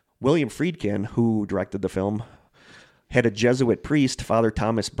 William Friedkin, who directed the film, had a Jesuit priest, Father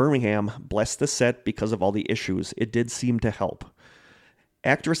Thomas Birmingham, bless the set because of all the issues. It did seem to help.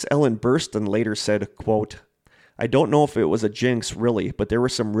 Actress Ellen Burstyn later said, quote, "I don't know if it was a jinx, really, but there were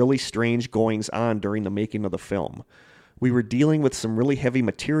some really strange goings on during the making of the film. We were dealing with some really heavy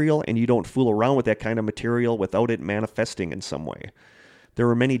material, and you don't fool around with that kind of material without it manifesting in some way. There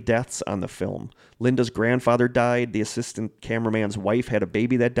were many deaths on the film. Linda's grandfather died. The assistant cameraman's wife had a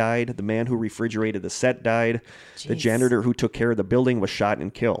baby that died. The man who refrigerated the set died. Jeez. The janitor who took care of the building was shot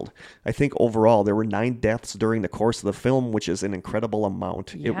and killed. I think overall there were 9 deaths during the course of the film, which is an incredible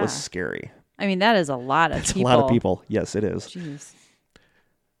amount. Yeah. It was scary." I mean, that is a lot of people. It's a lot of people. Yes, it is. Jeez.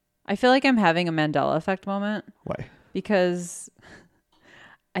 I feel like I'm having a Mandela effect moment. Why? Because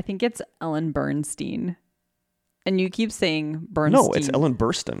I think it's Ellen Bernstein. And you keep saying Bernstein. No, it's Ellen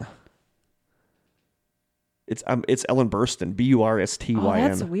Burstyn. It's Ellen Burstyn, Burstyn. Oh,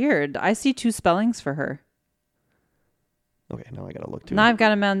 that's weird. I see 2 spellings for her. Okay, now I gotta look too. Now I've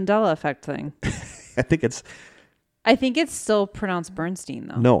got a Mandela effect thing. I think it's still pronounced Bernstein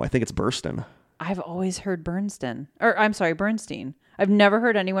though. No, I think it's Burstyn. I've always heard Bernstein. Or I'm sorry, Bernstein. I've never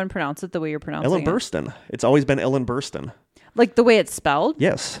heard anyone pronounce it the way you're pronouncing Ellen it. Burstyn. It's always been Ellen Burstyn. Like the way it's spelled?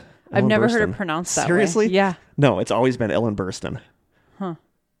 Yes. I've never heard Burstyn. it pronounced that Seriously? way. Yeah. No, it's always been Ellen Burstyn. Huh.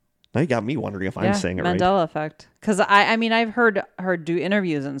 Now you got me wondering if I'm saying it right. Mandela effect. Because I mean, I've heard her do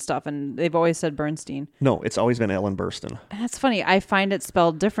interviews and stuff, and they've always said Bernstein. No, it's always been Ellen Burstyn. And that's funny. I find it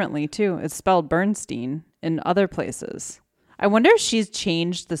spelled differently, too. It's spelled Bernstein in other places. I wonder if she's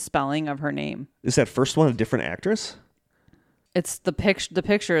changed the spelling of her name. Is that first one a different actress? It's the picture. The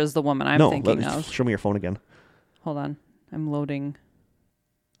picture is the woman I'm thinking of. Show me your phone again. Hold on. I'm loading.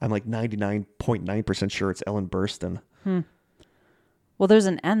 I'm like 99.9% sure it's Ellen Burstyn. Well, there's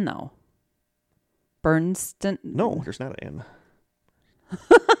an N, though. Bernstein. No, there's not an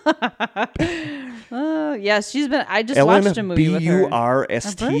N. Yeah, she's been. I just Ellen watched a movie with her.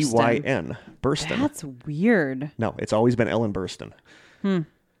 Burstyn. Burstyn. That's weird. No, it's always been Ellen Burstyn.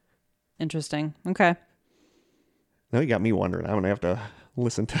 Interesting. Okay. Now you got me wondering. I'm gonna have to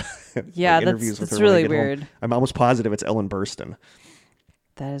listen to that's interviews with her. it's when I really get home. weird. I'm almost positive it's Ellen Burstyn.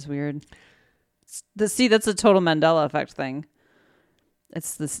 That is weird. See, that's a total Mandela effect thing.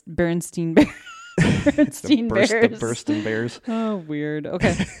 It's this Bernstein Bear. Bernstein Bears. The Burstyn Bears. Oh, weird.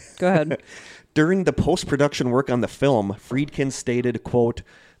 Okay, go ahead. During the post-production work on the film, Friedkin stated, quote,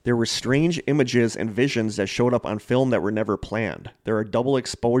 "There were strange images and visions that showed up on film that were never planned. There are double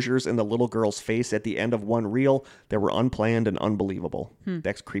exposures in the little girl's face at the end of one reel that were unplanned and unbelievable."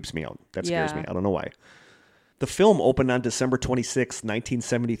 That creeps me out. That scares me. I don't know why. The film opened on December 26,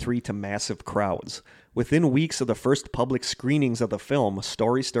 1973 to massive crowds. Within weeks of the first public screenings of the film,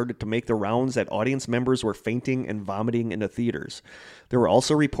 stories started to make the rounds that audience members were fainting and vomiting in the theaters. There were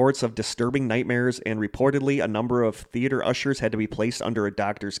also reports of disturbing nightmares, and reportedly a number of theater ushers had to be placed under a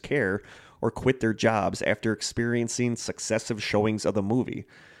doctor's care or quit their jobs after experiencing successive showings of the movie.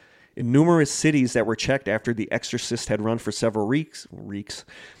 In numerous cities that were checked after The Exorcist had run for several weeks,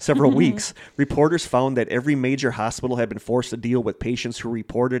 reporters found that every major hospital had been forced to deal with patients who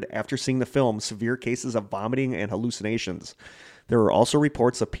reported, after seeing the film, severe cases of vomiting and hallucinations. There were also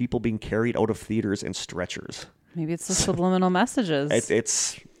reports of people being carried out of theaters in stretchers. Maybe it's the subliminal messages.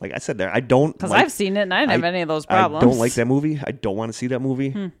 It's like I said there, I don't... Because I've seen it and I didn't have any of those problems. I don't like that movie. I don't want to see that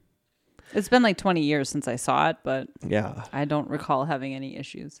movie. It's been like 20 years since I saw it, but yeah, I don't recall having any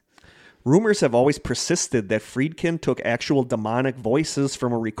issues. Rumors have always persisted that Friedkin took actual demonic voices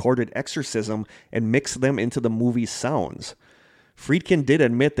from a recorded exorcism and mixed them into the movie's sounds. Friedkin did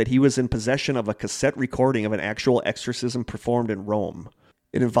admit that he was in possession of a cassette recording of an actual exorcism performed in Rome.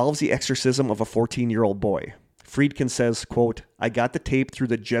 It involves the exorcism of a 14-year-old boy. Friedkin says, quote, "I got the tape through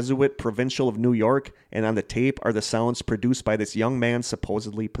the Jesuit Provincial of New York, and on the tape are the sounds produced by this young man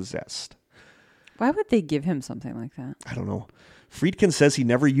supposedly possessed." Why would they give him something like that? I don't know. Friedkin says he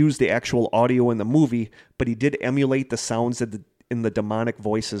never used the actual audio in the movie, but he did emulate the sounds that in the demonic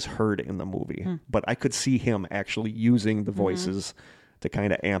voices heard in the movie. But I could see him actually using the voices to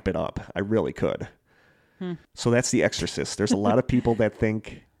kind of amp it up. I really could. So that's The Exorcist. There's a lot of people that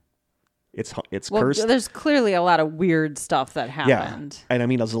think it's cursed. There's clearly a lot of weird stuff that happened. Yeah. And I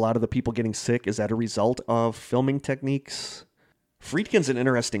mean, is a lot of the people getting sick, is that a result of filming techniques? Friedkin's an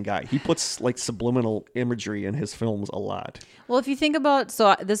interesting guy. He puts like subliminal imagery in his films a lot. Well, if you think about,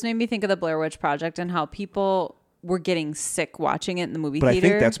 so this made me think of the Blair Witch Project and how people were getting sick watching it in the movie theater. But I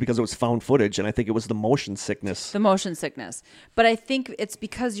think that's because it was found footage, and I think it was the motion sickness. The motion sickness. But I think it's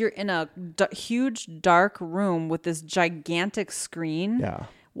because you're in a huge dark room with this gigantic screen. Yeah.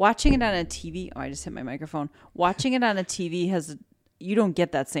 Watching it on a TV. Oh, I just hit my microphone. Watching it on a TV you don't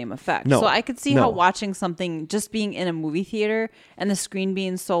get that same effect. No, so I could see how watching something, just being in a movie theater and the screen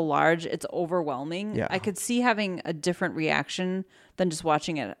being so large, it's overwhelming. Yeah. I could see having a different reaction than just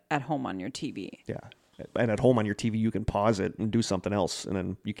watching it at home on your TV. Yeah. And at home on your TV, you can pause it and do something else, and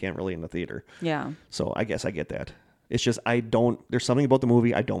then you can't really in the theater. Yeah. So I guess I get that. It's just there's something about the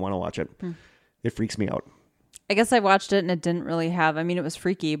movie, I don't want to watch it. It freaks me out. I guess I watched it and it didn't really have, I mean, it was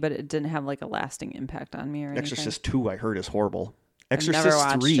freaky, but it didn't have like a lasting impact on me or anything. Exorcist 2, I heard, is horrible. I've never Exorcist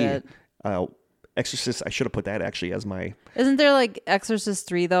watched 3. it. Exorcist, I should have put that actually as my... Isn't there like Exorcist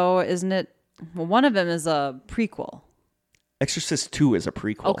 3 though? Isn't it? Well, one of them is a prequel. Exorcist 2 is a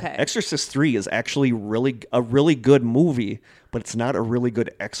prequel. Okay. Exorcist 3 is actually a really good movie, but it's not a really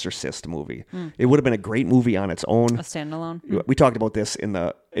good Exorcist movie. It would have been a great movie on its own. A standalone. We talked about this in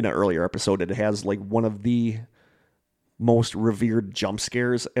an earlier episode. It has like one of the most revered jump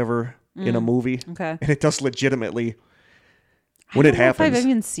scares ever in a movie. Okay. And it does legitimately... When it happens, I've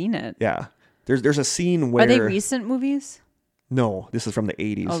even seen it. Yeah, there's a scene where are they recent movies? No, this is from the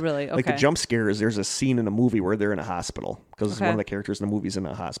 80s. Oh, really? Okay. Like the jump scares. There's a scene in a movie where they're in a hospital because one of the characters in the movie's in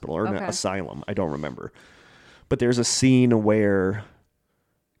a hospital or in an asylum. I don't remember, But there's a scene where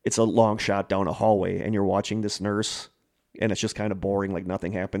it's a long shot down a hallway and you're watching this nurse and it's just kind of boring, like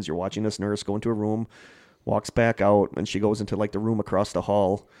nothing happens. You're watching this nurse go into a room, walks back out, and she goes into like the room across the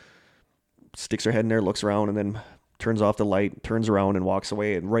hall, sticks her head in there, looks around, and then turns off the light, turns around and walks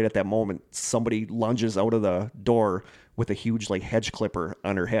away. And right at that moment, somebody lunges out of the door with a huge like hedge clipper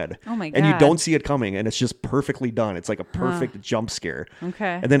on her head. Oh my God. And you don't see it coming, and it's just perfectly done. It's like a perfect jump scare.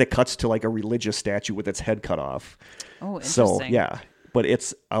 Okay. And then it cuts to like a religious statue with its head cut off. Oh, interesting. So yeah, but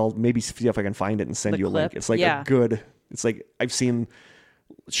I'll maybe see if I can find it and send The you a link. clip? It's like Yeah. it's like I've seen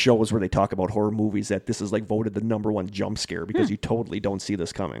shows where they talk about horror movies that this is like voted the number one jump scare because you totally don't see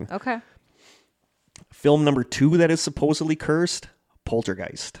this coming. Okay. Film number 2 that is supposedly cursed,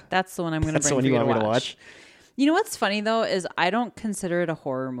 Poltergeist. That's the one I'm going to That's bring the one for you you want to me to watch. watch? You know what's funny, though, is I don't consider it a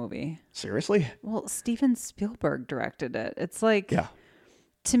horror movie. Seriously? Well, Steven Spielberg directed it. It's like, Yeah.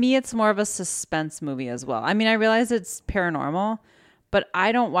 to me, it's more of a suspense movie as well. I mean, I realize it's paranormal, but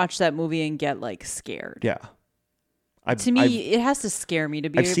I don't watch that movie and get like scared. Yeah. To me, it has to scare me to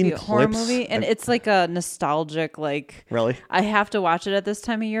be I've seen a horror clips. movie, and it's like a nostalgic, like. Really? I have to watch it at this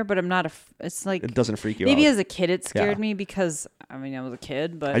time of year, but I'm not it's like It doesn't freak you maybe out. as a kid it scared Yeah. me because I mean I was a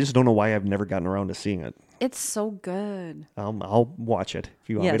kid, but I just don't know why I've never gotten around to seeing it. it's so good. I'll watch it. If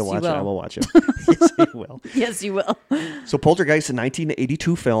you want me Yes, to you watch it, I will. will watch it. Yes, I will. Yes, you will. So Poltergeist, a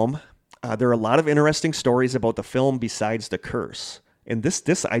 1982 film. There are a lot of interesting stories about the film besides the curse. And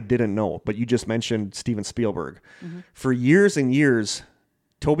this I didn't know, but you just mentioned Steven Spielberg. Mm-hmm. For years and years,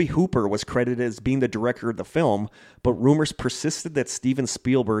 Tobe Hooper was credited as being the director of the film, but rumors persisted that Steven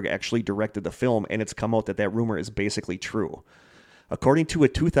Spielberg actually directed the film, and it's come out that that rumor is basically true. According to a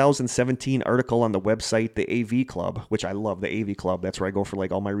 2017 article on the website The AV Club, which I love, The AV Club, that's where I go for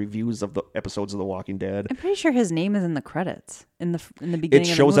like all my reviews of the episodes of The Walking Dead. I'm pretty sure his name is in the credits in the beginning.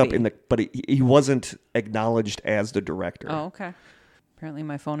 It shows of the up movie. in the, but he wasn't acknowledged as the director. Oh, okay. Apparently,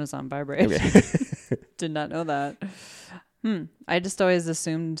 my phone is on vibrate. Okay. Did not know that. I just always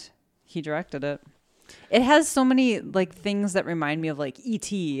assumed he directed it. It has so many like things that remind me of like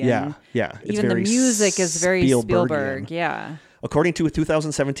E.T. And yeah. It's even the very music is very Spielbergian. Spielberg. Yeah. According to a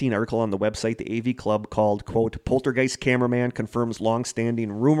 2017 article on the website The AV Club called, quote, Poltergeist cameraman confirms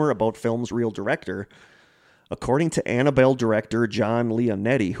long-standing rumor about film's real director. According to Annabelle director John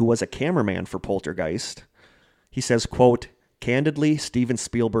Leonetti, who was a cameraman for Poltergeist, he says, quote, candidly, Steven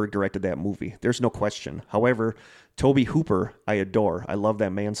Spielberg directed that movie. There's no question. However, Tobe Hooper, I adore. I love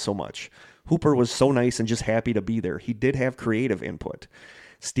that man so much. Hooper was so nice and just happy to be there. He did have creative input.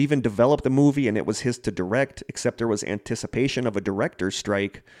 Steven developed the movie and it was his to direct, except there was anticipation of a director's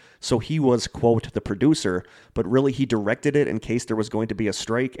strike. So he was, quote, the producer, but really he directed it in case there was going to be a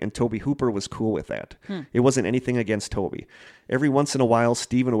strike, and Tobe Hooper was cool with that. It wasn't anything against Tobe. Every once in a while,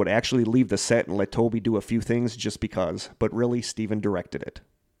 Steven would actually leave the set and let Tobe do a few things just because, but really Steven directed it,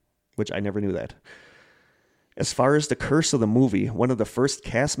 which I never knew that. As far as the curse of the movie, one of the first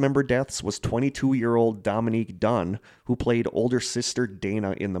cast member deaths was 22-year-old Dominique Dunn, who played older sister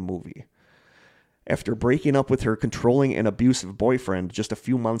Dana in the movie. After breaking up with her controlling and abusive boyfriend just a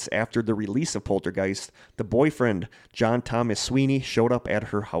few months after the release of Poltergeist, the boyfriend, John Thomas Sweeney, showed up at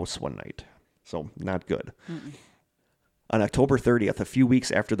her house one night. So, not good. On October 30th, a few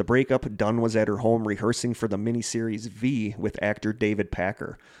weeks after the breakup, Dunn was at her home rehearsing for the miniseries V with actor David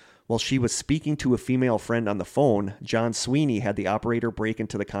Packer. While she was speaking to a female friend on the phone, John Sweeney had the operator break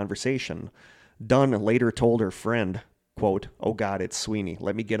into the conversation. Dunn later told her friend, quote, oh God, it's Sweeney.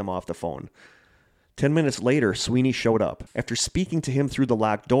 Let me get him off the phone. 10 minutes later, Sweeney showed up. After speaking to him through the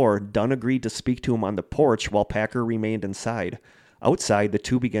locked door, Dunn agreed to speak to him on the porch while Packer remained inside. Outside, the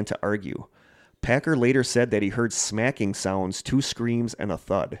two began to argue. Packer later said that he heard smacking sounds, 2 screams, and a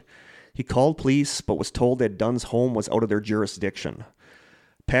thud. He called police, but was told that Dunn's home was out of their jurisdiction.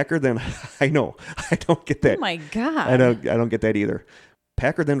 Packer then, I know, I don't get that. Oh my God. I don't get that either.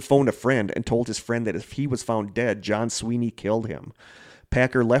 Packer then phoned a friend and told his friend that if he was found dead, John Sweeney killed him.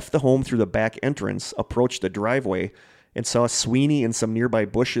 Packer left the home through the back entrance, approached the driveway, and saw Sweeney in some nearby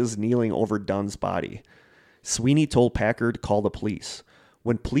bushes kneeling over Dunn's body. Sweeney told Packer to call the police.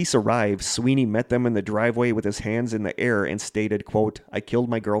 When police arrived, Sweeney met them in the driveway with his hands in the air and stated, quote, I killed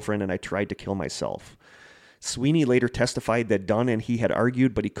my girlfriend and I tried to kill myself. Sweeney later testified that Dunn and he had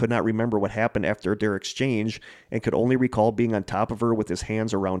argued, but he could not remember what happened after their exchange and could only recall being on top of her with his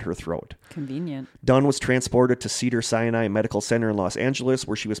hands around her throat. Convenient. Dunn was transported to Cedars-Sinai Medical Center in Los Angeles,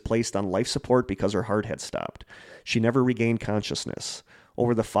 where she was placed on life support because her heart had stopped. She never regained consciousness.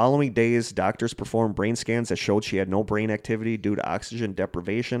 Over the following days, doctors performed brain scans that showed she had no brain activity due to oxygen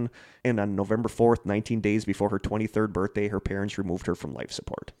deprivation, and on November 4th, 19 days before her 23rd birthday, her parents removed her from life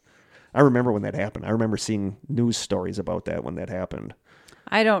support. I remember when that happened. I remember seeing news stories about that when that happened.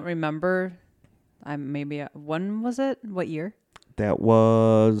 I don't remember. When was it? What year? It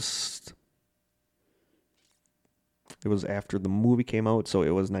was after the movie came out, so it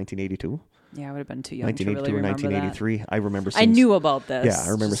was 1982. Yeah, I would have been too young to really 1982 or remember 1983. that. I remember I knew about this. Yeah,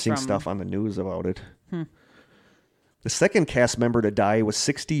 I remember just seeing from- stuff on the news about it. The second cast member to die was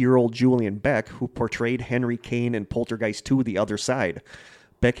 60-year-old Julian Beck, who portrayed Henry Kane in Poltergeist 2: The Other Side.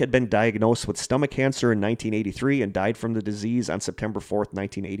 Beck had been diagnosed with stomach cancer in 1983 and died from the disease on September 4th,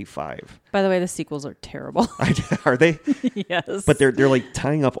 1985. By the way, the sequels are terrible. Are they? Yes. But they're like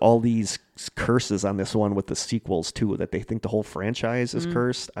tying up all these curses on this one with the sequels too, that they think the whole franchise is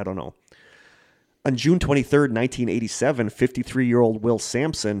cursed. I don't know. On June 23rd, 1987, 53-year-old Will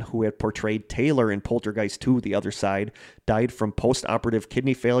Sampson, who had portrayed Taylor in Poltergeist 2: The Other Side, died from post-operative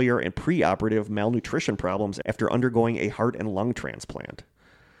kidney failure and pre-operative malnutrition problems after undergoing a heart and lung transplant.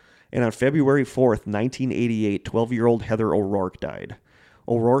 And on February 4th, 1988, 12-year-old Heather O'Rourke died.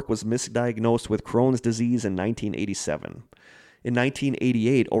 O'Rourke was misdiagnosed with Crohn's disease in 1987. In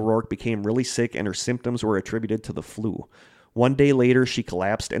 1988, O'Rourke became really sick and her symptoms were attributed to the flu. One day later, she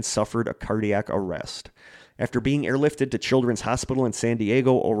collapsed and suffered a cardiac arrest. After being airlifted to Children's Hospital in San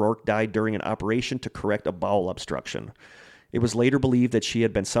Diego, O'Rourke died during an operation to correct a bowel obstruction. It was later believed that she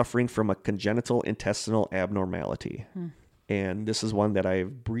had been suffering from a congenital intestinal abnormality. And this is one that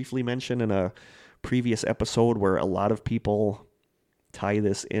I've briefly mentioned in a previous episode where a lot of people tie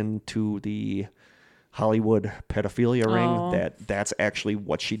this into the Hollywood pedophilia ring, that's actually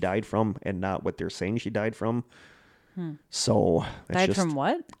what she died from and not what they're saying she died from. So that's died just from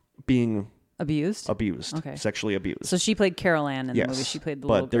what? being Abused? Okay. Sexually abused. So she played Carol Ann in the movie. She played the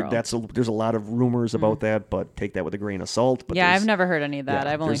little girl. But there's a lot of rumors about that, but take that with a grain of salt. But yeah, I've never heard any of that.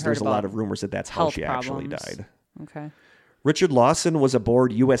 I've only heard there's about a lot of rumors that that's how health she actually problems. died. Okay. Richard Lawson was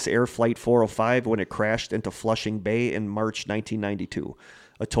aboard U.S. Air Flight 405 when it crashed into Flushing Bay in March 1992.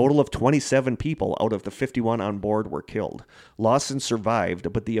 A total of 27 people out of the 51 on board were killed. Lawson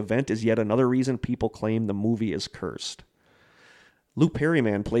survived, but the event is yet another reason people claim the movie is cursed. Lou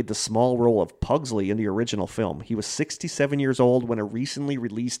Perryman played the small role of Pugsley in the original film. He was 67 years old when a recently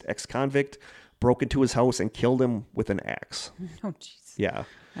released ex-convict broke into his house and killed him with an axe. Oh, jeez. Yeah.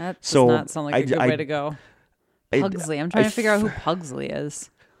 That does not sound like a good way to go. Pugsley. I'm trying to figure out who Pugsley is.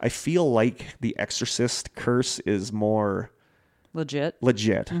 I feel like the Exorcist curse is more legit.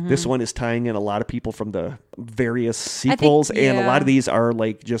 This one is tying in a lot of people from the various sequels, and a lot of these are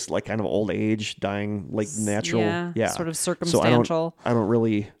like just like kind of old age, dying, like natural, sort of circumstantial. So I don't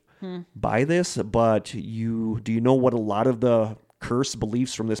really buy this, but do you know what a lot of the curse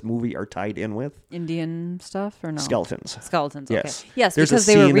beliefs from this movie are tied in with? Indian stuff or no? Skeletons. Okay. Yes, because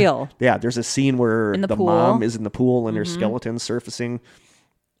they were real. Yeah, there's a scene where the mom is in the pool and there's skeletons surfacing.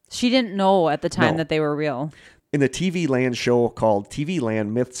 She didn't know at the time that they were real. In the TV Land show called TV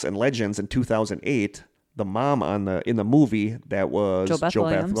Land Myths and Legends in 2008, the mom in the movie, that was Jo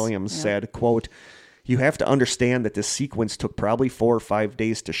Beth Williams, said, quote, "You have to understand that this sequence took probably 4 or 5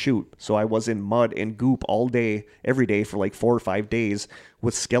 days to shoot. So I was in mud and goop all day, every day for like 4 or 5 days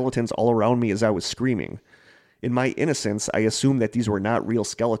with skeletons all around me as I was screaming. In my innocence, I assumed that these were not real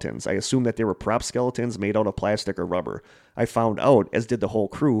skeletons. I assumed that they were prop skeletons made out of plastic or rubber. I found out, as did the whole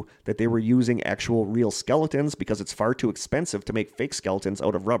crew, that they were using actual real skeletons because it's far too expensive to make fake skeletons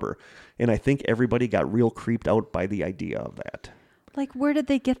out of rubber. And I think everybody got real creeped out by the idea of that." Like, where did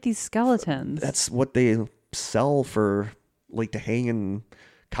they get these skeletons? That's what they sell for, like, to hang in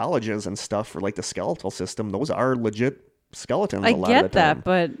colleges and stuff for, like, the skeletal system. Those are legit skeletons a lot of the time. I get that,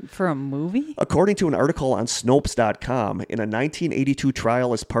 but for a movie? According to an article on Snopes.com, in a 1982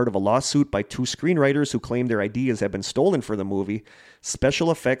 trial as part of a lawsuit by 2 screenwriters who claim their ideas have been stolen for the movie, special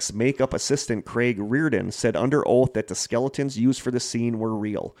effects makeup assistant Craig Reardon said under oath that the skeletons used for the scene were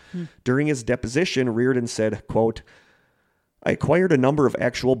real. During his deposition, Reardon said, quote, "I acquired a number of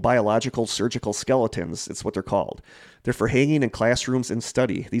actual biological surgical skeletons. It's what they're called. They're for hanging in classrooms and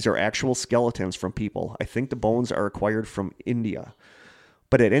study. These are actual skeletons from people. I think the bones are acquired from India.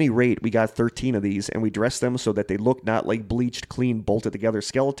 But at any rate, we got 13 of these, and we dressed them so that they look not like bleached, clean, bolted together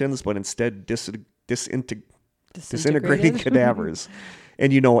skeletons, but instead disintegrating cadavers.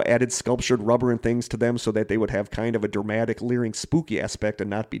 And, added sculptured rubber and things to them so that they would have kind of a dramatic, leering, spooky aspect and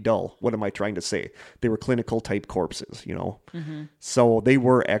not be dull. What am I trying to say? They were clinical type corpses, So they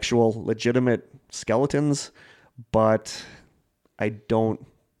were actual legitimate skeletons, but I don't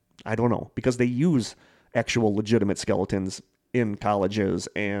know, because they use actual legitimate skeletons in colleges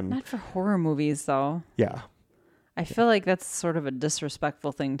and not for horror movies though. Yeah. I feel like that's sort of a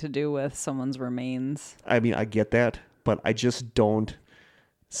disrespectful thing to do with someone's remains. I mean, I get that, but I just don't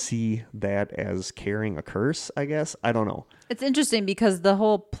see that as carrying a curse, I guess. I don't know. It's interesting because the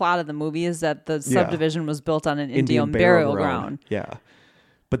whole plot of the movie is that the subdivision was built on an Indian burial ground. Yeah.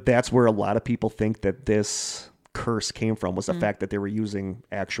 But that's where a lot of people think that this curse came from, was the fact that they were using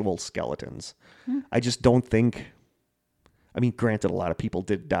actual skeletons. I just don't think, I mean, granted, a lot of people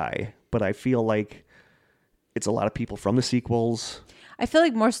did die, but I feel like it's a lot of people from the sequels. I feel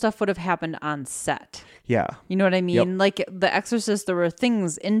like more stuff would have happened on set. Yeah. You know what I mean? Yep. Like The Exorcist, there were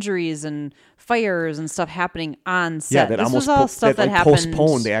things, injuries and fires and stuff happening on set. Yeah, that this almost was all stuff that happened.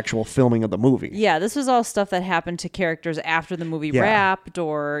 postponed the actual filming of the movie. Yeah, this was all stuff that happened to characters after the movie wrapped,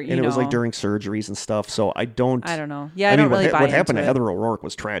 or it was like during surgeries and stuff. So I don't know. Yeah, I don't really buy what into happened to it. Heather O'Rourke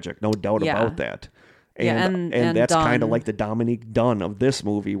was tragic, no doubt about that. And that's kind of like the Dominique Dunn of this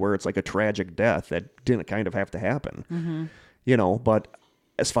movie, where it's like a tragic death that didn't kind of have to happen. You know, but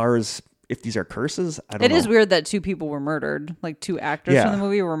as far as if these are curses, I don't know. It is weird that 2 people were murdered. Like 2 actors from the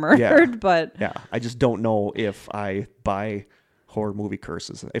movie were murdered, but... Yeah, I just don't know if I buy horror movie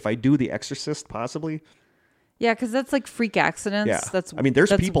curses. If I do The Exorcist, possibly. Yeah, because that's like freak accidents. Yeah. I mean,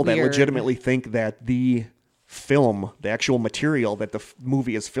 there's people that legitimately think that the film, the actual material that the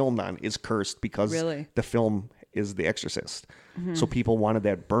movie is filmed on, is cursed because the film is The Exorcist. So people wanted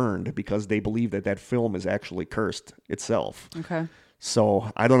that burned because they believe that that film is actually cursed itself. Okay.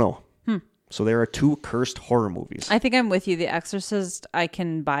 So I don't know. So there are 2 cursed horror movies. I think I'm with you. The Exorcist, I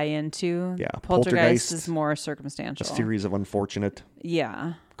can buy into. Yeah. Poltergeist is more circumstantial. A series of unfortunate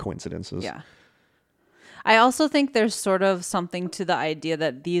coincidences. Yeah. I also think there's sort of something to the idea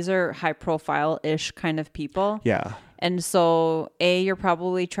that these are high profile-ish kind of people. Yeah. And so, you're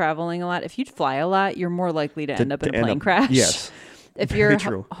probably traveling a lot. If you fly a lot, you're more likely to end up in a plane crash. Yes. If you're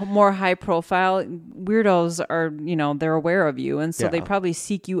more high profile, weirdos are, they're aware of you. And so they probably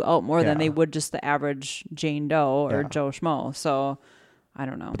seek you out more than they would just the average Jane Doe or Joe Schmo. So I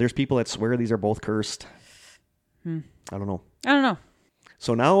don't know. But there's people that swear these are both cursed. I don't know.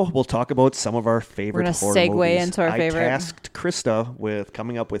 So now we'll talk about some of our favorite horror movies. We're going to segue into our favorite. I tasked Krista with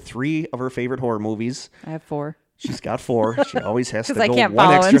coming up with 3 of her favorite horror movies. I have 4. She's got 4. She always has to go can't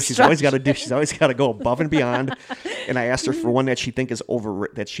one extra. She's always got to go above and beyond. And I asked her for one that she thinks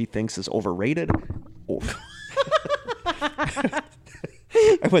is overrated. Oh.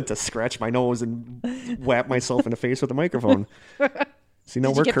 I went to scratch my nose and whap myself in the face with the microphone. See,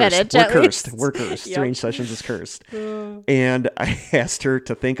 no, we're cursed. We're cursed. Yep. Strange Sessions is cursed. And I asked her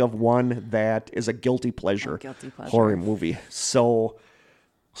to think of one that is a guilty pleasure horror movie. So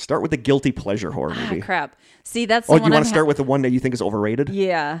start with the guilty pleasure horror movie. Crap. See, that's the one. Oh, you want to start with the one that you think is overrated?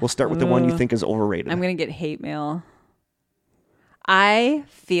 Yeah. We'll start with the one you think is overrated. I'm going to get hate mail. I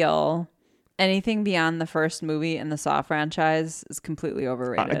feel anything beyond the first movie in the Saw franchise is completely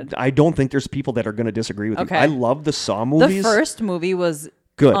overrated. I don't think there's people that are going to disagree with you. I love the Saw movies. The first movie was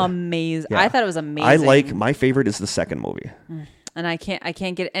good, amazing. Yeah. I thought it was amazing. I like, my favorite is the second movie. And I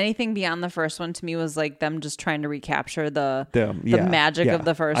can't get anything beyond the first one. To me, was like them just trying to recapture the magic of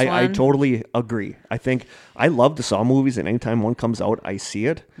the first one. I totally agree. I think I love the Saw movies, and anytime one comes out, I see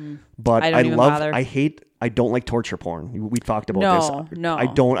it. But I don't like torture porn. We talked about this. No.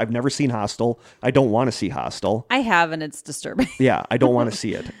 I've never seen Hostel. I don't want to see Hostel. I have, and it's disturbing. Yeah, I don't want to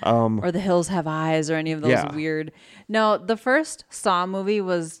see it. Or The Hills Have Eyes, or any of those weird. No, the first Saw movie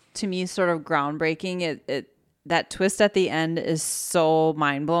was, to me, sort of groundbreaking. That twist at the end is so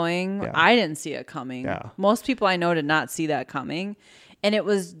mind-blowing. Yeah. I didn't see it coming. Yeah. Most people I know did not see that coming. And it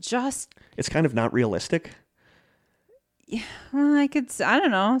was just... It's kind of not realistic. Yeah, well, I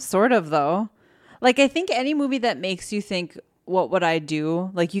don't know, sort of, though. Like, I think any movie that makes you think, what would I do?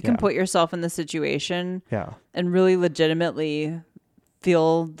 Like, you can put yourself in the situation and really legitimately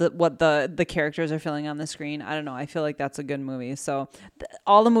feel what the characters are feeling on the screen. I don't know. I feel like that's a good movie. So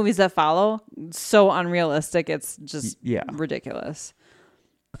all the movies that follow, so unrealistic. It's just ridiculous.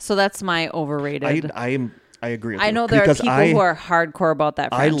 So that's my overrated. I agree with you. I know there are people who are hardcore about that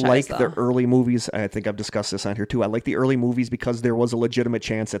franchise. I like the early movies. I think I've discussed this on here too. I like the early movies because there was a legitimate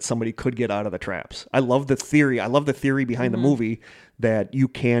chance that somebody could get out of the traps. I love the theory. I love the theory behind the movie that you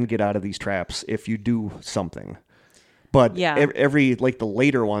can get out of these traps if you do something. But every, like the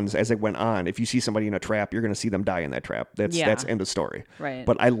later ones, as it went on, if you see somebody in a trap, you're going to see them die in that trap. That's end of story. Right.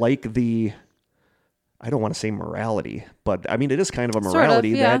 But I like I don't want to say morality, but I mean, it is kind of a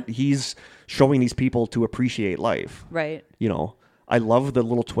morality that he's showing these people to appreciate life. Right. You know, I love the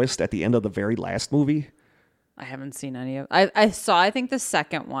little twist at the end of the very last movie. I haven't seen any of I saw, I think, the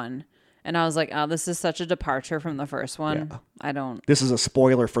second one, and I was like, oh, this is such a departure from the first one. Yeah. This is a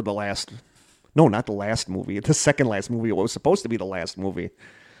spoiler for the last... No, not the last movie. The second last movie. What was supposed to be the last movie.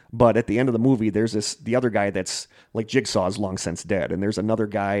 But at the end of the movie, there's the other guy that's like Jigsaw is long since dead. And there's another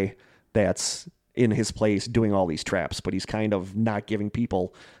guy that's in his place doing all these traps, but he's kind of not giving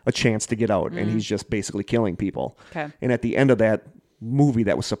people a chance to get out. And he's just basically killing people. Okay. And at the end of that movie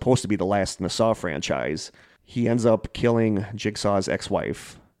that was supposed to be the last in the Saw franchise, he ends up killing Jigsaw's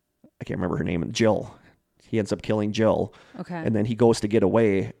ex-wife. I can't remember her name. Jill. He ends up killing Jill. Okay. And then he goes to get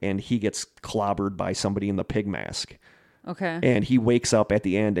away, and he gets clobbered by somebody in the pig mask. Okay. And he wakes up at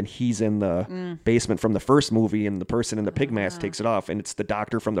the end, and he's in the basement from the first movie, and the person in the pig mask takes it off, and it's the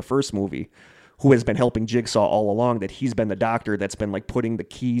doctor from the first movie who has been helping Jigsaw all along, that he's been the doctor that's been like putting the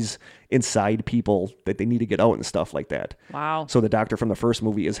keys inside people that they need to get out and stuff like that. Wow. So the doctor from the first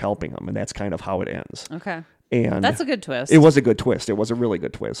movie is helping him, and that's kind of how it ends. Okay. And that's a good twist. It was a good twist. It was a really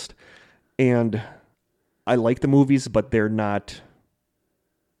good twist. And I like the movies, but they're not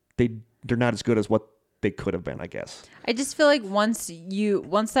as good as what they could have been, I guess. I just feel like once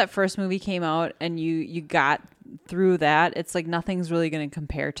that first movie came out and you got through that, it's like nothing's really going to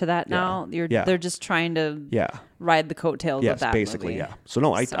compare to that now. They're just trying to ride the coattails of that basically, movie. yeah. So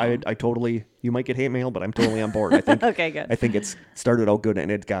no, I totally, you might get hate mail, but I'm totally on board. I think okay, good. I think it's started out good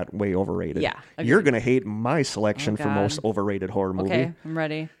and it got way overrated. Yeah. Agreed. You're going to hate my selection for most overrated horror movie. Okay, I'm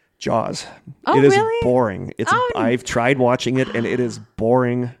ready. Jaws. Oh, it is really? boring. I've tried watching it and it is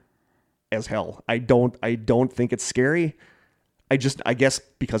boring as hell. I don't think it's scary. I guess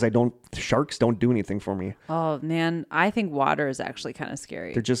because sharks don't do anything for me. Oh man, I think water is actually kind of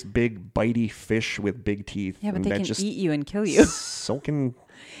scary. They're just big bitey fish with big teeth. Yeah, but they can eat you and kill you. So can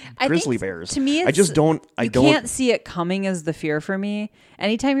grizzly bears. To me, I just don't. You can't see it coming as the fear for me.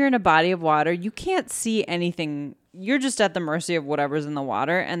 Anytime you're in a body of water, you can't see anything. You're just at the mercy of whatever's in the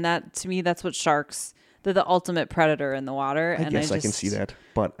water, and that to me, that's what sharks. They're the ultimate predator in the water. I guess I can see that.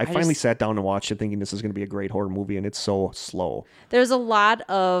 But I finally sat down and watched it thinking this is going to be a great horror movie, and it's so slow. There's a lot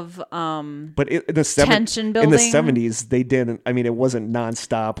of but in the tension building. In the 70s, they didn't. I mean, it wasn't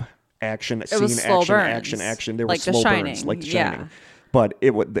nonstop action, action. There were like slow Shining. burns, like The Shining. But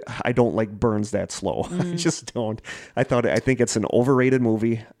I don't like burns that slow. I just don't. I think it's an overrated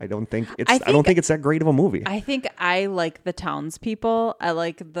movie. I don't think it's that great of a movie. I think I like the townspeople. I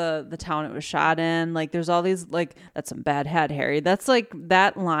like the town it was shot in. Like there's all these like that's some bad head, Harry. That's like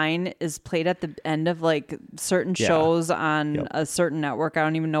that line is played at the end of like certain shows on a certain network. I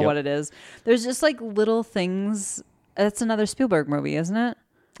don't even know what it is. There's just like little things. That's another Spielberg movie, isn't it?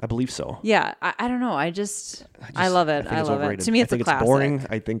 I believe so. Yeah, I don't know. I love it. I love it. To me, it's a classic. It's boring.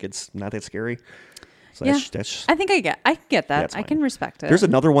 I think it's not that scary. So I think I get that. I can respect it. There's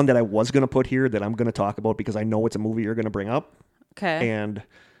another one that I was going to put here that I'm going to talk about because I know it's a movie you're going to bring up. Okay.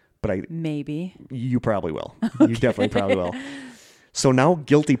 Maybe you probably will. You definitely probably will. So now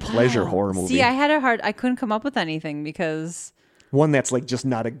guilty pleasure horror movie. See, I couldn't come up with anything because one that's like just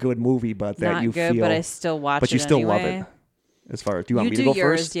not a good movie, but that not you good, feel, but I still watch it. But you still anyway. love it. As far as do you want me to do go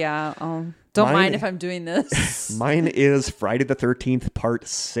yours, first? Yeah. Oh, don't mind if I'm doing this. Mine is Friday the 13th Part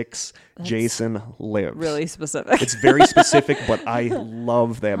 6. That's Jason Lives. Really specific. It's very specific, but I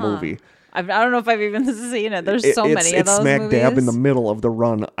love that movie. I don't know if I've even seen it. There's so many of those It's smack movies. dab in the middle of the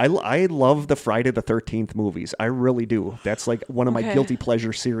run. I love the Friday the 13th movies. I really do. That's like one of my guilty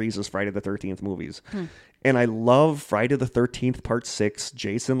pleasure series is Friday the 13th movies. And I love Friday the 13th Part 6,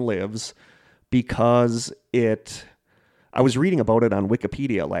 Jason Lives, because I was reading about it on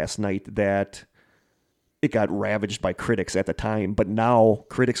Wikipedia last night that it got ravaged by critics at the time, but now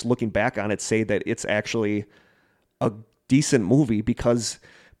critics looking back on it say that it's actually a decent movie because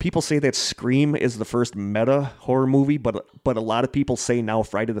people say that Scream is the first meta horror movie, but a lot of people say now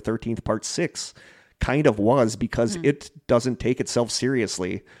Friday the 13th Part 6 kind of was because it doesn't take itself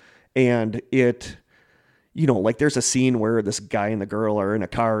seriously. And it, like there's a scene where this guy and the girl are in a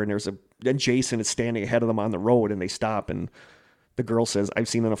car and and Jason is standing ahead of them on the road and they stop and the girl says, I've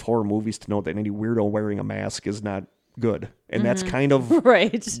seen enough horror movies to know that any weirdo wearing a mask is not good. And that's kind of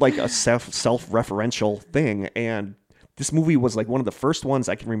like a self-referential thing. And this movie was like one of the first ones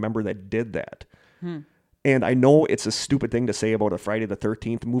I can remember that did that. And I know it's a stupid thing to say about a Friday the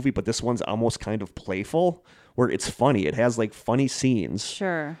 13th movie, but this one's almost kind of playful where it's funny. It has like funny scenes.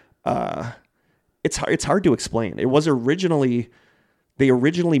 Sure. It's hard to explain. They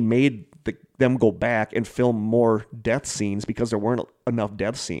originally made them go back and film more death scenes because there weren't enough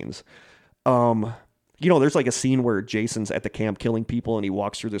death scenes. There's like a scene where Jason's at the camp killing people and he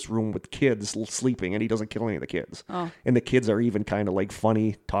walks through this room with kids sleeping and he doesn't kill any of the kids. Oh. And the kids are even kind of like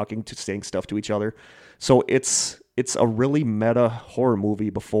funny, saying stuff to each other. So it's a really meta horror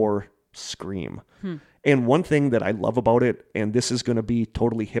movie before Scream. And one thing that I love about it, and this is going to be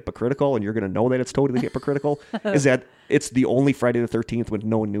totally hypocritical, and you're going to know that it's totally hypocritical, is that it's the only Friday the 13th with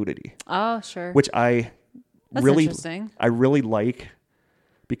no nudity. Oh, sure. Which That's interesting. I really like,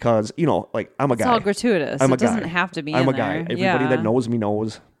 because, like, I'm a guy. It's all gratuitous. It doesn't have to be I'm in a guy. there. Everybody that knows me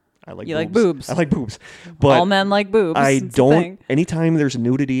knows I like boobs. You like boobs. I like boobs. But all men like boobs. Anytime there's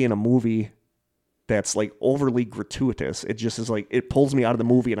nudity in a movie that's like overly gratuitous, it just is like, it pulls me out of the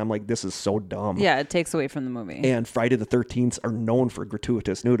movie, and I'm like, this is so dumb. Yeah, it takes away from the movie. And Friday the 13th are known for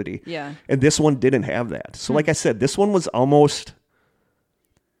gratuitous nudity. Yeah. And this one didn't have that. So like I said, this one was almost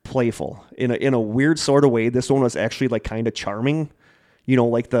playful in a weird sort of way. This one was actually like kind of charming.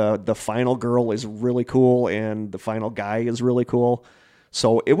 Like the final girl is really cool and the final guy is really cool.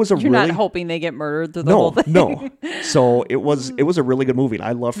 So it was You're not hoping they get murdered through the whole thing. No. So it was a really good movie. And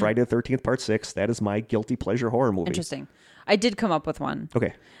I love Friday the 13th Part 6. That is my guilty pleasure horror movie. Interesting. I did come up with one.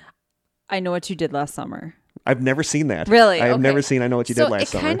 Okay. I Know What You Did Last Summer. I've never seen that. Really? I've never seen I Know What You Did Last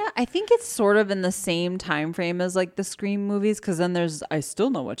Summer. I think it's sort of in the same time frame as like the Scream movies, because then there's I Still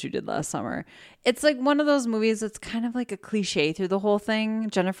Know What You Did Last Summer. It's like one of those movies that's kind of like a cliche through the whole thing.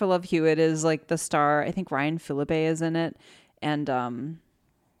 Jennifer Love Hewitt is like the star. I think Ryan Phillippe is in it. And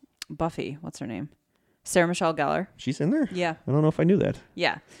Buffy, what's her name? Sarah Michelle Gellar. She's in there? Yeah. I don't know if I knew that.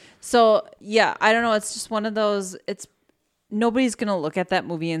 Yeah. So, yeah, I don't know. It's just one of those, nobody's going to look at that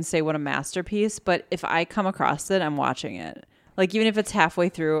movie and say what a masterpiece, but if I come across it, I'm watching it. Like, even if it's halfway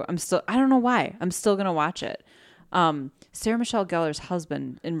through, I don't know why, I'm still going to watch it. Sarah Michelle Gellar's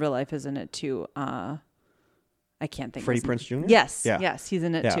husband in real life is in it too. I can't think. Freddie Prinze Jr.? Yes. Yeah. Yes, he's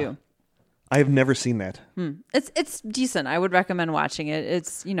in it too. I have never seen that. It's decent. I would recommend watching it.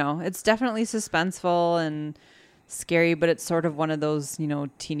 It's, it's definitely suspenseful and scary, but it's sort of one of those,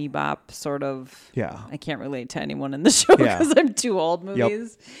 teeny bop sort of. Yeah. I can't relate to anyone in the show because I'm too old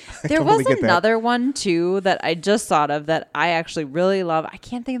movies. Yep. There was another one too that I just thought of that I actually really love. I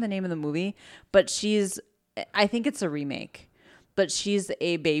can't think of the name of the movie, but I think it's a remake, but she's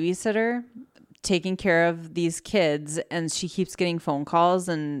a babysitter taking care of these kids, and she keeps getting phone calls,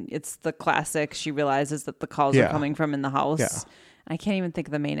 and it's the classic. She realizes that the calls are coming from in the house. Yeah. I can't even think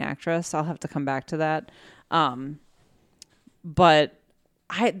of the main actress. I'll have to come back to that. But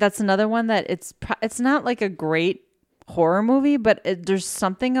that's another one that it's not like a great horror movie, but there's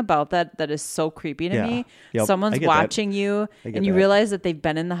something about that is so creepy to me. Yep. Someone's watching you, and you realize that they've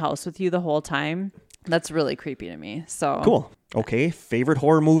been in the house with you the whole time. That's really creepy to me. So cool. Okay, favorite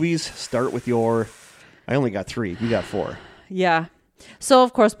horror movies. Start with I only got 3. You got 4. Yeah. So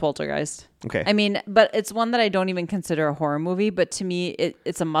of course Poltergeist. Okay. I mean, but it's one that I don't even consider a horror movie, but to me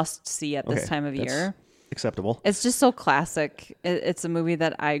it's a must see at this time of year. Acceptable. It's just so classic. It's a movie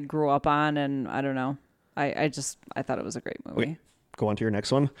that I grew up on, and I don't know. I thought it was a great movie. Okay. Go on to your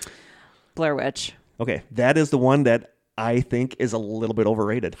next one. Blair Witch. Okay, that is the one that I think is a little bit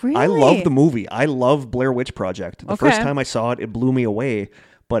overrated. Really? I love the movie. I love Blair Witch Project. The first time I saw it blew me away,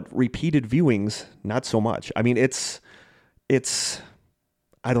 but repeated viewings, not so much. I mean, it's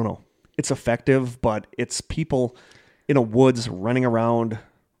I don't know. It's effective, but it's people in a woods running around,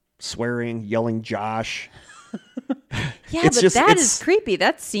 swearing, yelling Josh. Yeah, but that is creepy.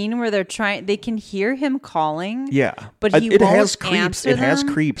 That scene where they can hear him calling. Yeah. But it has creeps. Answer it has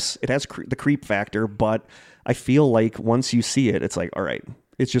them. creeps. It has the creep factor, but I feel like once you see it, it's like, all right,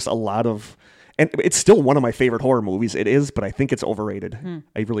 it's just a lot of, and it's still one of my favorite horror movies. It is, but I think it's overrated.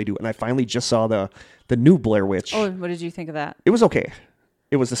 I really do. And I finally just saw the new Blair Witch. Oh, what did you think of that? It was okay.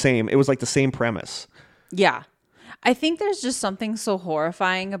 It was the same. It was like the same premise. Yeah. I think there's just something so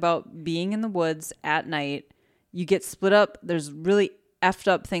horrifying about being in the woods at night. You get split up. There's really effed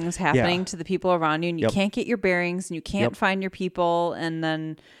up things happening to the people around you, and you can't get your bearings, and you can't find your people. And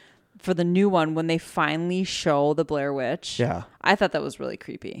then for the new one, when they finally show the Blair Witch, I thought that was really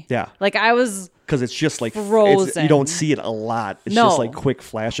creepy. Yeah. Like I was, because it's just like frozen. You don't see it a lot. It's just like quick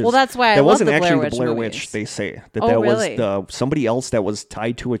flashes. Well, that's why that I love wasn't the actually Blair the Blair Witch Witch. They say that really? was somebody else that was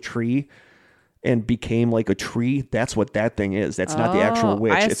tied to a tree and became like a tree. That's what that thing is. That's not the actual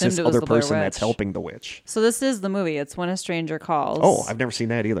witch. It's this other person that's helping the witch. So this is the movie. It's When a Stranger Calls. Oh, I've never seen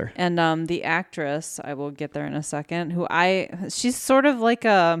that either. And the actress, I will get there in a second, she's sort of like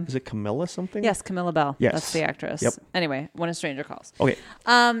a... Is it Camilla something? Yes, Camilla Bell. Yes. That's the actress. Yep. Anyway, When a Stranger Calls. Okay.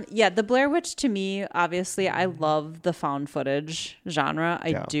 Yeah, the Blair Witch, to me, obviously, I love the found footage genre.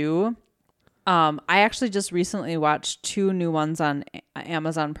 I do. I actually just recently watched 2 new ones on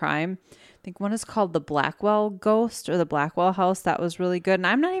Amazon Prime. I think one is called The Blackwell Ghost or The Blackwell House. That was really good. And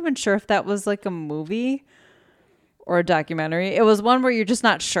I'm not even sure if that was like a movie or a documentary. It was one where you're just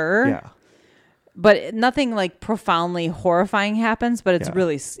not sure. Yeah. But nothing like profoundly horrifying happens, but it's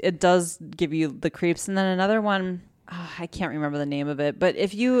really, it does give you the creeps. And then another one, I can't remember the name of it, but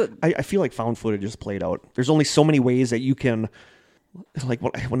if you... I feel like found footage is played out. There's only so many ways that you can, like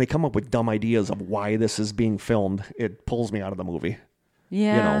when they come up with dumb ideas of why this is being filmed, it pulls me out of the movie.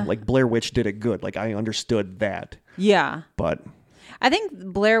 Yeah. You know, like Blair Witch did it good. Like I understood that. Yeah. But I think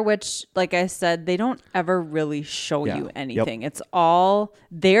Blair Witch, like I said, they don't ever really show you anything. It's all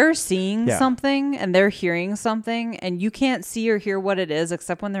they're seeing something and they're hearing something, and you can't see or hear what it is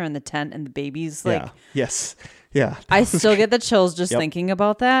except when they're in the tent and the baby's like. Yes. Yeah. I still get the chills just thinking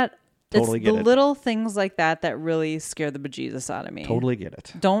about that. Totally it's get the it. little things like that that really scare the bejesus out of me. Totally get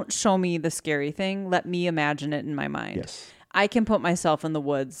it. Don't show me the scary thing. Let me imagine it in my mind. Yes. I can put myself in the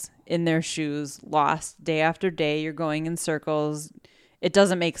woods, in their shoes, lost day after day. You're going in circles. It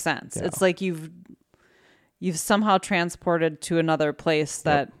doesn't make sense. Yeah. It's like you've somehow transported to another place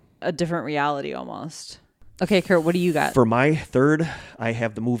that a different reality almost. Okay, Kurt, what do you got? For my third, I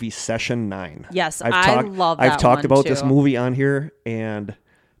have the movie Session 9. Yes, I love that. I've talked about too. this movie on here, and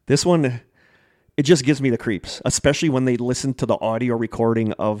this one, it just gives me the creeps, especially when they listen to the audio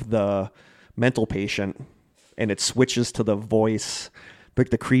recording of the mental patient and it switches to the voice,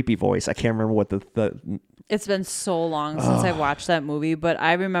 like the creepy voice. I can't remember what the It's been so long since I watched that movie, but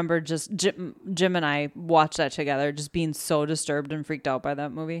I remember just Jim and I watched that together, just being so disturbed and freaked out by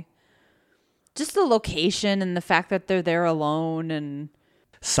that movie. Just the location and the fact that they're there alone and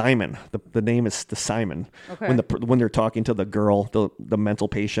Simon. The name is the Simon. Okay. When they're talking to the girl, the mental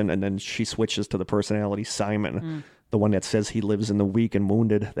patient, and then she switches to the personality Simon, the one that says he lives in the weak and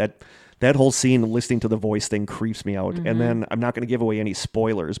wounded. That whole scene, listening to the voice thing, creeps me out. And then I'm not going to give away any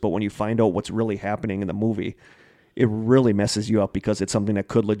spoilers, but when you find out what's really happening in the movie, it really messes you up because it's something that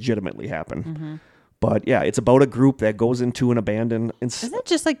could legitimately happen. But yeah, it's about a group that goes into an abandoned... Isn't it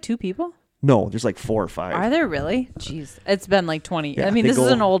just like 2 people? No, there's like 4 or 5. Are there really? Jeez. It's been like 20. Yeah, I mean, this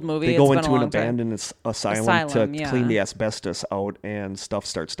is an old movie. They go it's been into a an long time. abandoned asylum to clean the asbestos out, and stuff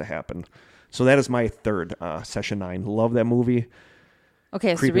starts to happen. So that is my third, Session 9. Love that movie.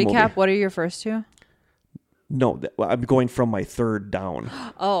 Okay, Creepy so recap, movie. what are your first 2? No, I'm going from my third down.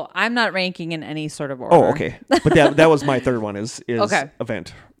 Oh, I'm not ranking in any sort of order. Oh, okay. But that was my third one is Okay.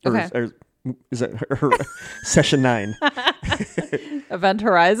 Event. Okay. Or is it Session 9? Event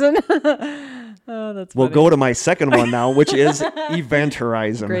Horizon? Oh, that's We'll funny. go to my second one now, which is Event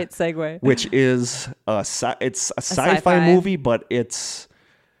Horizon. Great segue. Which is it's a sci-fi sci-fi movie, but it's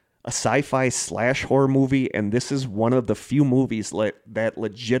a sci-fi / horror movie, and this is one of the few movies that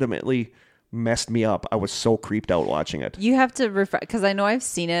legitimately messed me up. I was so creeped out watching it. You have to refresh, because I know I've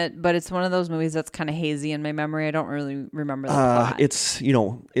seen it, but it's one of those movies that's kind of hazy in my memory. I don't really remember the plot. It's,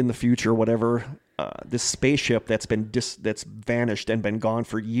 in the future, whatever, this spaceship that's vanished and been gone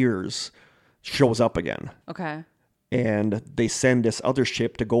for years shows up again. Okay. And they send this other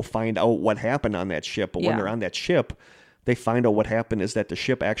ship to go find out what happened on that ship. But when they're on that ship, they find out what happened is that the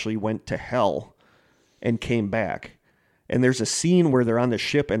ship actually went to hell and came back. And there's a scene where they're on the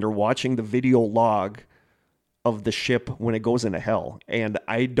ship and they're watching the video log of the ship when it goes into hell. And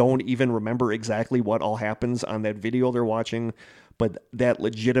I don't even remember exactly what all happens on that video they're watching, but that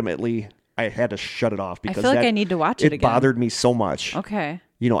legitimately, I had to shut it off because I feel like I need to watch it again. It bothered me so much. Okay.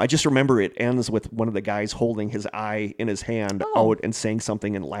 I just remember it ends with one of the guys holding his eye in his hand out and saying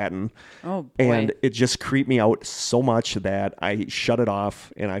something in Latin. Oh, boy. And it just creeped me out so much that I shut it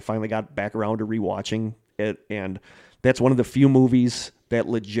off, and I finally got back around to rewatching it. And that's one of the few movies that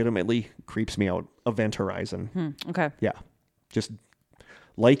legitimately creeps me out. Event Horizon. Okay. Yeah. Just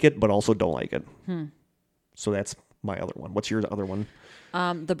like it, but also don't like it. So that's my other one. What's your other one?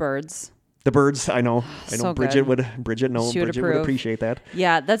 The Birds. The Birds, I know. So Bridget good. Bridget would appreciate that.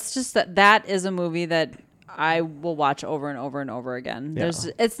 Yeah, that's just that is a movie that I will watch over and over and over again. Yeah.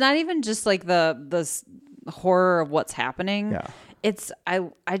 It's not even just like the horror of what's happening. Yeah. It's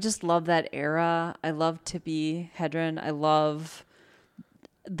I just love that era. I love Tippi Hedren. I love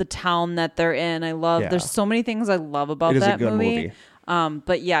the town that they're in. There's so many things I love about that movie. It is a good movie.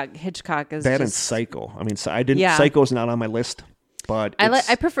 But yeah, Hitchcock is that and Psycho. I mean, Psycho's not on my list. But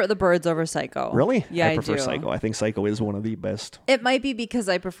I prefer The Birds over Psycho. Really? Yeah, I prefer do. Psycho. I think Psycho is one of the best. It might be because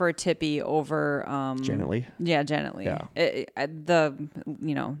I prefer Tippi over Janet Leigh. Yeah, Janet Leigh. Yeah.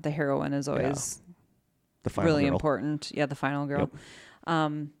 The heroine is always the final important. Yeah, the final girl.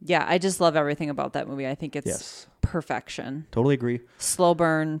 Yep. I just love everything about that movie. I think it's perfection. Totally agree. Slow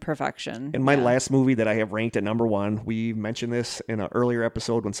burn perfection. And my last movie that I have ranked at number 1, we mentioned this in an earlier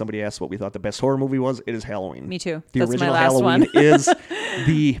episode when somebody asked what we thought the best horror movie was. It is Halloween. Me too. The That's original my last Halloween one. is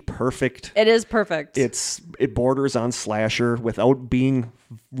the perfect. It is perfect. It borders on slasher without being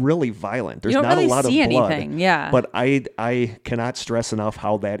really violent. There's you don't not really a lot see of blood. anything. Yeah. But I cannot stress enough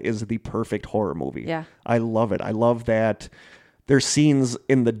how that is the perfect horror movie. Yeah. I love it. I love that there's scenes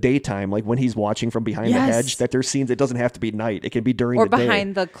in the daytime, like when he's watching from behind the hedge, that there's scenes, it doesn't have to be night. It can be during the day. Or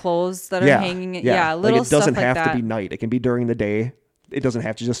behind the clothes that are hanging. Yeah, like little it doesn't stuff have like to that. be night. It can be during the day. It doesn't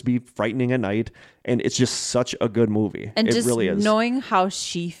have to just be frightening at night. And it's just such a good movie. And it just really is. knowing how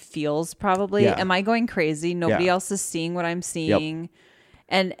she feels probably. Yeah. Am I going crazy? Nobody Yeah. else is seeing what I'm seeing.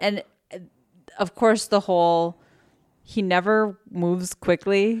 And of course the whole he never moves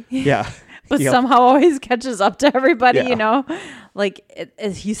quickly. Yeah. But Yep. somehow always catches up to everybody, Yeah. you know? Like,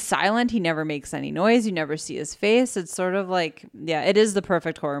 he's silent. He never makes any noise. You never see his face. It's sort of like, yeah, it is the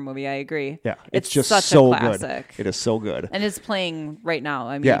perfect horror movie. I agree. Yeah. It's just such so a classic. good. It is so good. And it's playing right now.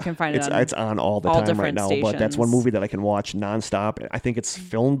 I mean, Yeah, you can find it's on all the all time right different now. But that's one stations. movie that I can watch nonstop. I think it's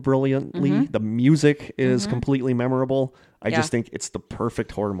filmed brilliantly. The music is completely memorable. I just think it's the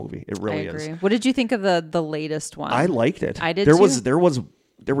perfect horror movie. It really I agree. is. What did you think of the latest one? I liked it. I did There too.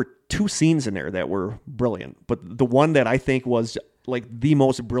 there were 2 scenes in there that were brilliant, but the one that I think was like the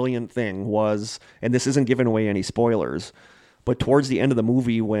most brilliant thing was, and this isn't giving away any spoilers, but towards the end of the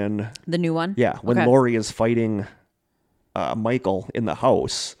movie when The new one? when Okay. Laurie is fighting Michael in the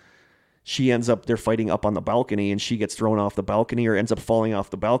house, they're fighting up on the balcony and she gets thrown off the balcony or ends up falling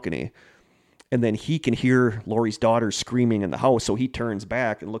off the balcony. And then he can hear Laurie's daughter screaming in the house. So he turns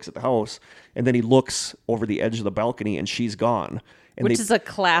back and looks at the house. And then he looks over the edge of the balcony and she's gone. And Which is a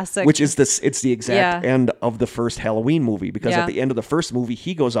classic. it's the exact end of the first Halloween movie. Because Yeah. at the end of the first movie,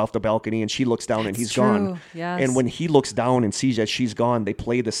 he goes off the balcony and she looks down and he's true. gone. Yes. And when he looks down and sees that she's gone, they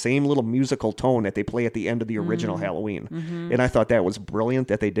play the same little musical tone that they play at the end of the original Halloween. And I thought that was brilliant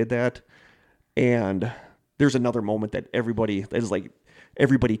that they did that. And there's another moment that everybody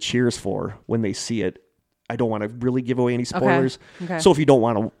cheers for when they see it. I don't want to really give away any spoilers. Okay. So if you don't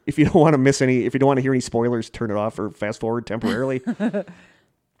want to miss any, if you don't want to hear any spoilers, turn it off or fast forward temporarily.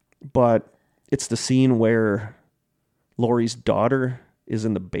 But it's the scene where Laurie's daughter is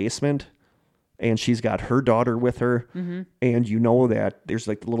in the basement and she's got her daughter with her. And you know that there's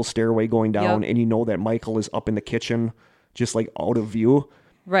like the little stairway going down and you know that Michael is up in the kitchen, just like out of view.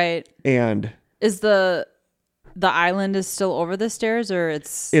 Right. And Is the island is still over the stairs or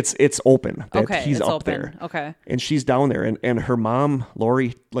it's open. That okay, he's it's up open. there. Okay. And she's down there and her mom,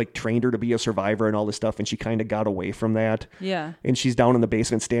 Laurie, like trained her to be a survivor and all this stuff. And she kind of got away from that. Yeah. And she's down in the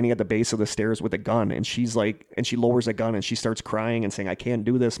basement, standing at the base of the stairs with a gun. And she's like, and she lowers a gun and she starts crying and saying, "I can't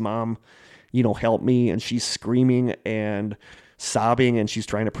do this, Mom. Help me." And she's screaming and sobbing and she's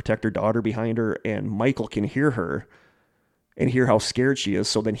trying to protect her daughter behind her. And Michael can hear her and hear how scared she is.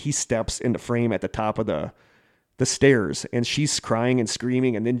 So then he steps into frame at the top of the stairs and she's crying and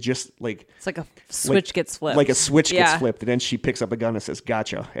screaming and then just like It's like a switch gets flipped. like a switch gets Yeah. flipped and then she picks up a gun and says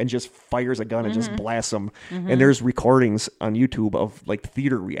 "gotcha" and just fires a gun and just blasts them. And there's recordings on YouTube of like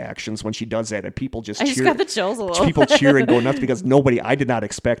theater reactions when she does that and people just I cheer. just got the chills a little. People cheer and go nuts because I did not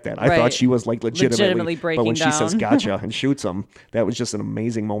expect that. I Right. thought she was like legitimately Legitimately but when she breaking says down. "gotcha" and shoots him, that was just an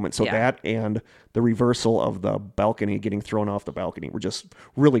amazing moment. So Yeah. that and the reversal of the balcony getting thrown off the balcony were just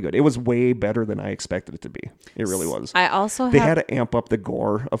really good. It was way better than I expected it to be. It really was. I also They have had to amp up the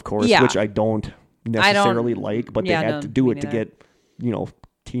gore, of course, Yeah. which I don't necessarily like, but they yeah, had no, to do me it to neither. get,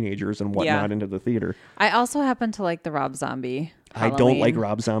 teenagers and whatnot into the theater. I also happen to like the Rob Zombie. I don't like Halloween.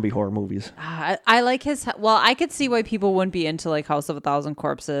 Rob Zombie horror movies. I like his. Well, I could see why people wouldn't be into like House of a Thousand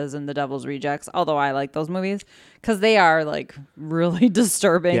Corpses and The Devil's Rejects, although I like those movies because they are like really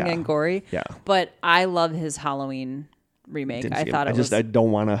disturbing Yeah. and gory. Yeah. But I love his Halloween remake. Didn't I see it. thought it was. I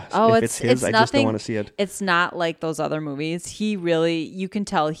don't want to. Oh, if it's his, I just don't want to see it. It's not like those other movies. He really, you can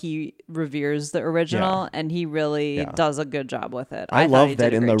tell he reveres the original, and he really does a good job with it. I thought he love did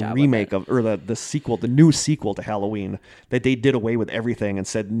that a in great the job with remake it. of, or the sequel, the new sequel to Halloween, that they did away with everything and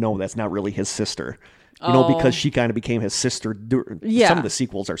said, no, that's not really his sister. Because she kind of became his sister. Yeah. Some of the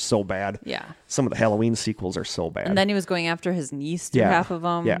sequels are so bad. Yeah. Some of the Halloween sequels are so bad. And then he was going after his niece through half of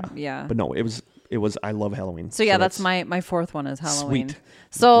them. Yeah. But no, it was. I love Halloween. So yeah, that's my fourth one is Halloween. Sweet.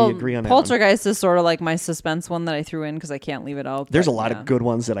 So We agree on that one. Poltergeist is sort of like my suspense one that I threw in because I can't leave it out. There's but a lot yeah. of good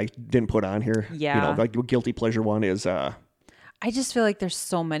ones that I didn't put on here. Yeah. Like the guilty pleasure one is I just feel like there's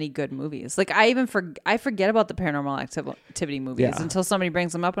so many good movies. Like I forget about the Paranormal Activity movies until somebody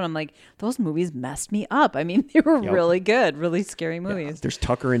brings them up, and I'm like, those movies messed me up. I mean, they were really good, really scary movies. Yeah. There's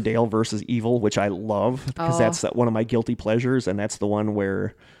Tucker and Dale versus Evil, which I love because that's one of my guilty pleasures, and that's the one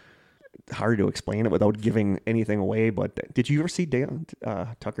where hard to explain it without giving anything away. But did you ever see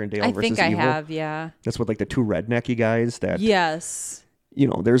Tucker and Dale versus Evil? I think I have. Yeah. That's with like the two rednecky guys that. Yes. You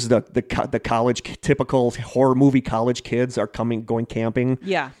know, there's the college, typical horror movie college kids are going camping.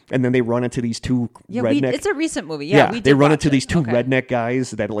 Yeah. And then they run into these two redneck. It's a recent movie. Yeah. They run into these two redneck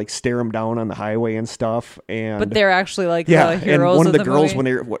guys that like stare them down on the highway and stuff. But they're actually like the heroes and one of the girls, movie.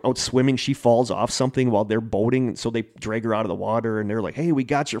 when they're out swimming, she falls off something while they're boating. So they drag her out of the water and they're like, hey, we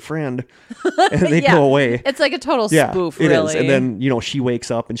got your friend. And they go away. It's like a total spoof, it really. is. And then, she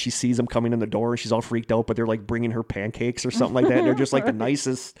wakes up and she sees them coming in the door and she's all freaked out, but they're like bringing her pancakes or something like that. And they're just like the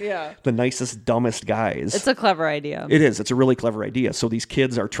nicest, dumbest guys. It's a clever idea. It is. It's a really clever idea. So these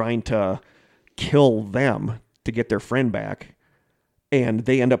kids are trying to kill them to get their friend back, and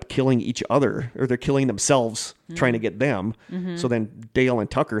they end up killing each other, or they're killing themselves trying to get them. Mm-hmm. So then Dale and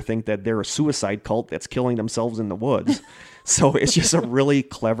Tucker think that they're a suicide cult that's killing themselves in the woods. So it's just a really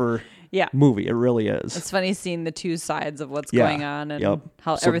clever movie. It really is. It's funny seeing the two sides of what's going on and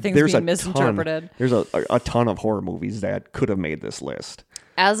how so everything's being misinterpreted. There's a ton of horror movies that could have made this list.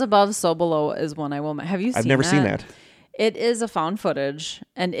 As Above, So Below is one I will. Have you seen that? I've never seen that. It is a found footage,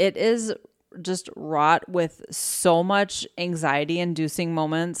 and it is just wrought with so much anxiety-inducing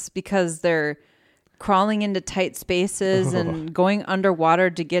moments because they're crawling into tight spaces and going underwater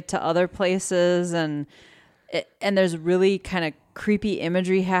to get to other places, and there's really kind of creepy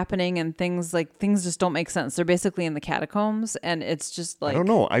imagery happening, and things just don't make sense. They're basically in the catacombs, and it's just like, I don't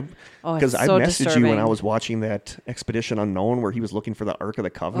know. Because I messaged disturbing. you when I was watching that Expedition Unknown where he was looking for the Ark of the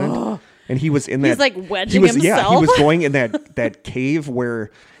Covenant, and he was in that. He's like wedging himself. Yeah, he was going in that cave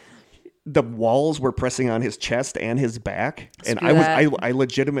where the walls were pressing on his chest and his back, and I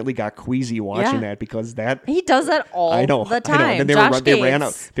legitimately got queasy watching that because he does that all the time. And then they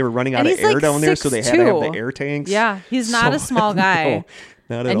were running out of air down there, so they had to have the air tanks. Yeah, he's not a small guy.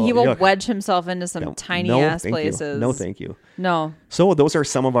 No, not at and all. He will wedge himself into some tiny ass places. No, thank you. No. So those are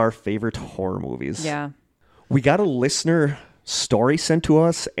some of our favorite horror movies. Yeah. We got a listener story sent to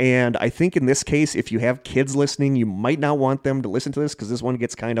us, and I think in this case, if you have kids listening, you might not want them to listen to this because this one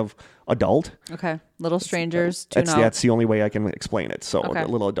gets kind of adult. Okay. Little strangers, tune out. That's the only way I can explain it. So a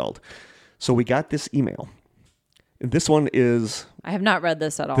little adult. So we got this email. And this one is... I have not read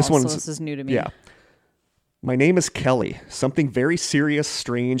this at all, so this is new to me. Yeah. My name is Kelly. Something very serious,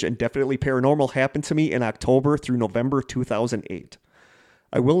 strange, and definitely paranormal happened to me in October through November 2008.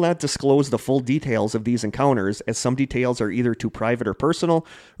 I will not disclose the full details of these encounters, as some details are either too private or personal,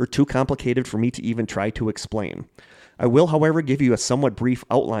 or too complicated for me to even try to explain. I will, however, give you a somewhat brief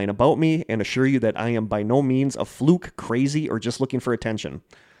outline about me and assure you that I am by no means a fluke, crazy, or just looking for attention.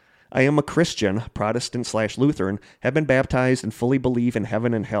 I am a Christian, Protestant/Lutheran, have been baptized and fully believe in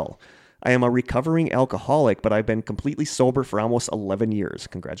heaven and hell. I am a recovering alcoholic, but I've been completely sober for almost 11 years.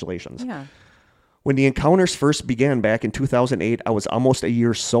 Congratulations. Yeah. When the encounters first began back in 2008, I was almost a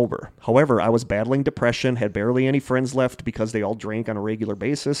year sober. However, I was battling depression, had barely any friends left because they all drank on a regular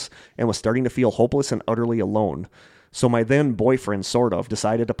basis, and was starting to feel hopeless and utterly alone. So my then boyfriend, sort of,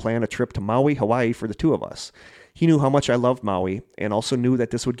 decided to plan a trip to Maui, Hawaii for the two of us. He knew how much I loved Maui, and also knew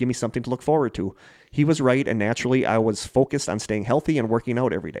that this would give me something to look forward to. He was right, and naturally, I was focused on staying healthy and working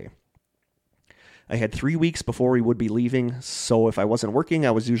out every day. I had 3 weeks before we would be leaving, so if I wasn't working,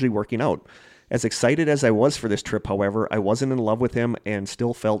 I was usually working out. As excited as I was for this trip, however, I wasn't in love with him and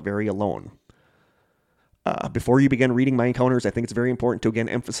still felt very alone. Before you begin reading my encounters, I think it's very important to again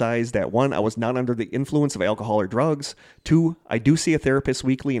emphasize that 1, I was not under the influence of alcohol or drugs. 2, I do see a therapist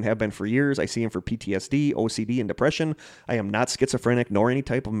weekly and have been for years. I see him for PTSD, OCD, and depression. I am not schizophrenic nor any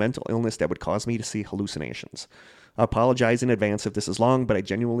type of mental illness that would cause me to see hallucinations. I apologize in advance if this is long, but I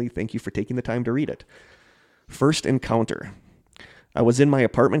genuinely thank you for taking the time to read it. First encounter. I was in my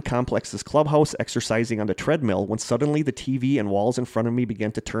apartment complex's clubhouse exercising on the treadmill when suddenly the TV and walls in front of me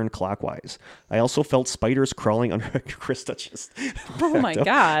began to turn clockwise. I also felt spiders crawling under... Krista just... Oh my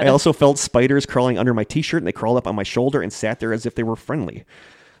God. I also felt spiders crawling under my t-shirt, and they crawled up on my shoulder and sat there as if they were friendly.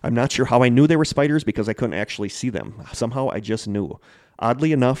 I'm not sure how I knew they were spiders because I couldn't actually see them. Somehow I just knew.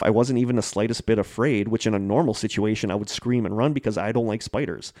 Oddly enough, I wasn't even the slightest bit afraid, which in a normal situation I would scream and run because I don't like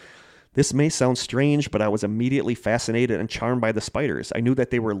spiders. This may sound strange, but I was immediately fascinated and charmed by the spiders. I knew that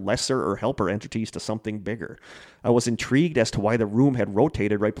they were lesser or helper entities to something bigger. I was intrigued as to why the room had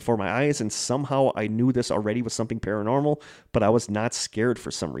rotated right before my eyes, and somehow I knew this already was something paranormal, but I was not scared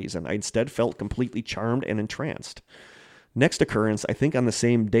for some reason. I instead felt completely charmed and entranced. Next occurrence, I think on the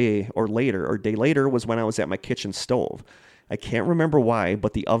same day or day later, was when I was at my kitchen stove. I can't remember why,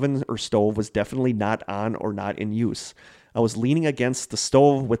 but the oven or stove was definitely not on or not in use. I was leaning against the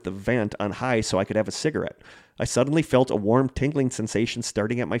stove with the vent on high so I could have a cigarette. I suddenly felt a warm tingling sensation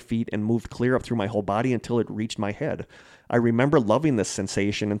starting at my feet and moved clear up through my whole body until it reached my head. I remember loving this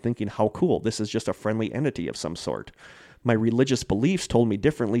sensation and thinking, how cool, this is just a friendly entity of some sort. My religious beliefs told me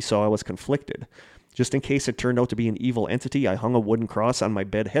differently, so I was conflicted. Just in case it turned out to be an evil entity, I hung a wooden cross on my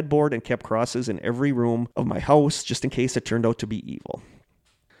bed headboard and kept crosses in every room of my house just in case it turned out to be evil.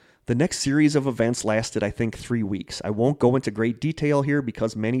 The next series of events lasted, I think, 3 weeks. I won't go into great detail here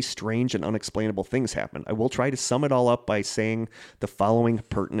because many strange and unexplainable things happened. I will try to sum it all up by saying the following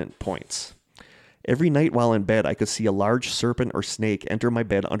pertinent points. Every night while in bed, I could see a large serpent or snake enter my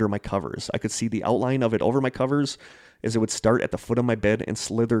bed under my covers. I could see the outline of it over my covers as it would start at the foot of my bed and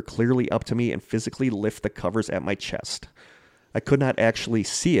slither clearly up to me and physically lift the covers at my chest. I could not actually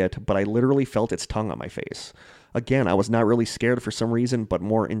see it, but I literally felt its tongue on my face. Again, I was not really scared for some reason, but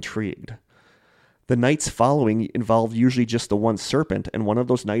more intrigued. The nights following involved usually just the one serpent, and one of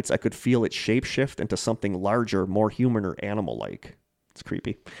those nights I could feel it shapeshift into something larger, more human or animal-like. It's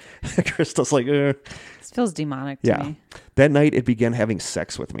creepy. Krista's like, This feels demonic to me. That night it began having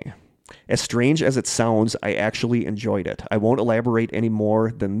sex with me. As strange as it sounds, I actually enjoyed it. I won't elaborate any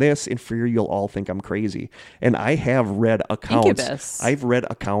more than this. In fear, you'll all think I'm crazy. And I have read accounts. Incubus. I've read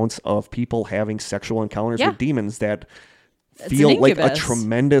accounts of people having sexual encounters with demons that It's feel an like a incubus.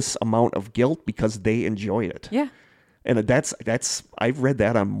 tremendous amount of guilt because they enjoyed it. Yeah. And that's I've read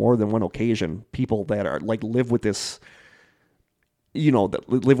that on more than one occasion. People that are like live with this, that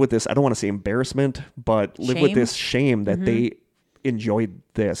live with this, I don't want to say embarrassment, but live with Shame? this shame that they enjoyed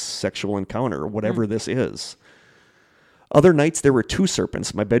this sexual encounter, whatever this is. Other nights there were 2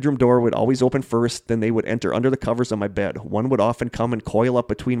 serpents. My bedroom door would always open first, then they would enter under the covers of my bed. One would often come and coil up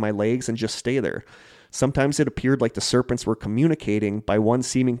between my legs and just stay there. Sometimes it appeared like the serpents were communicating by one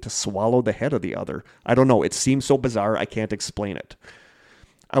seeming to swallow the head of the other. I don't know. It seems so bizarre, I can't explain it.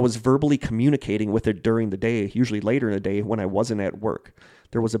 I was verbally communicating with it during the day, usually later in the day when I wasn't at work.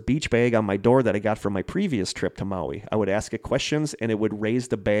 There was a beach bag on my door that I got from my previous trip to Maui. I would ask it questions and it would raise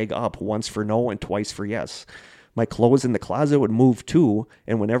the bag up once for no and twice for yes. My clothes in the closet would move too,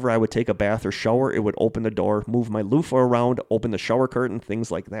 and whenever I would take a bath or shower, it would open the door, move my loofah around, open the shower curtain,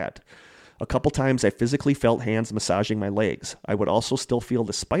 things like that. A couple times I physically felt hands massaging my legs. I would also still feel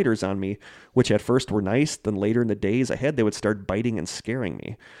the spiders on me, which at first were nice, then later in the days ahead they would start biting and scaring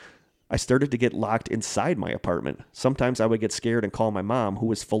me. I started to get locked inside my apartment. Sometimes I would get scared and call my mom, who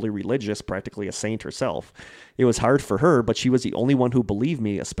was fully religious, practically a saint herself. It was hard for her, but she was the only one who believed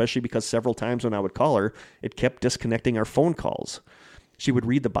me, especially because several times when I would call her, it kept disconnecting our phone calls. She would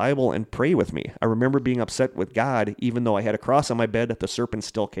read the Bible and pray with me. I remember being upset with God, even though I had a cross on my bed, the serpent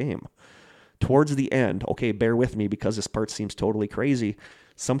still came. Towards the end, okay, bear with me because this part seems totally crazy.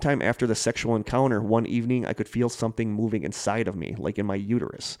 Sometime after the sexual encounter, one evening, I could feel something moving inside of me, like in my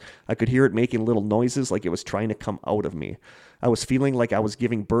uterus. I could hear it making little noises like it was trying to come out of me. I was feeling like I was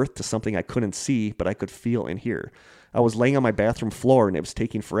giving birth to something I couldn't see, but I could feel and hear. I was laying on my bathroom floor and it was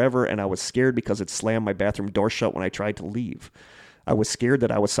taking forever, and I was scared because it slammed my bathroom door shut when I tried to leave. I was scared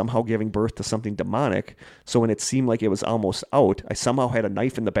that I was somehow giving birth to something demonic, so when it seemed like it was almost out, I somehow had a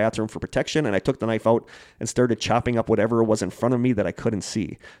knife in the bathroom for protection, and I took the knife out and started chopping up whatever was in front of me that I couldn't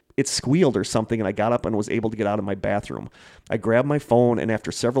see. It squealed or something, and I got up and was able to get out of my bathroom. I grabbed my phone, and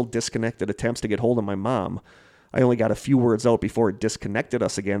after several disconnected attempts to get hold of my mom, I only got a few words out before it disconnected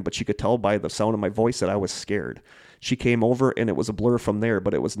us again, but she could tell by the sound of my voice that I was scared. She came over, and it was a blur from there,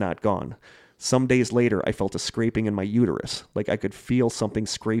 but it was not gone. Some days later, I felt a scraping in my uterus, like I could feel something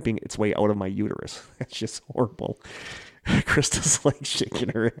scraping its way out of my uterus. That's just horrible. Krista's like shaking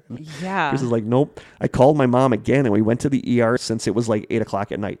her head. Yeah. Krista's like, nope. I called my mom again and we went to the ER since it was like 8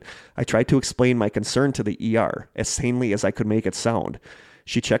 o'clock at night. I tried to explain my concern to the ER as sanely as I could make it sound.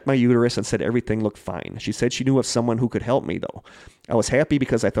 She checked my uterus and said everything looked fine. She said she knew of someone who could help me, though. I was happy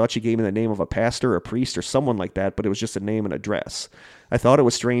because I thought she gave me the name of a pastor or a priest or someone like that, but it was just a name and address. I thought it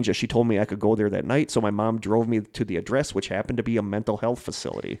was strange that she told me I could go there that night, so my mom drove me to the address, which happened to be a mental health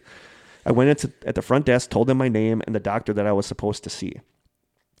facility. I went at the front desk, told them my name and the doctor that I was supposed to see.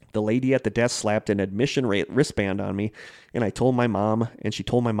 The lady at the desk slapped an admission wristband on me, and I told my mom, and she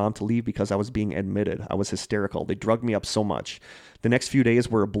told my mom to leave because I was being admitted. I was hysterical. They drugged me up so much. The next few days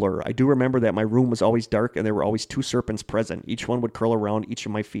were a blur. I do remember that my room was always dark, and there were always 2 serpents present. Each one would curl around each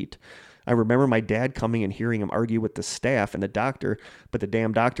of my feet. I remember my dad coming and hearing him argue with the staff and the doctor, but the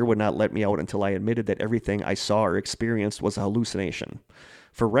damn doctor would not let me out until I admitted that everything I saw or experienced was a hallucination.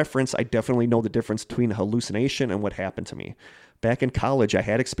 For reference, I definitely know the difference between a hallucination and what happened to me. Back in college, I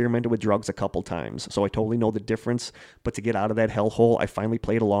had experimented with drugs a couple times, so I totally know the difference, but to get out of that hellhole, I finally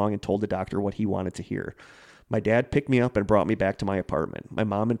played along and told the doctor what he wanted to hear. My dad picked me up and brought me back to my apartment. My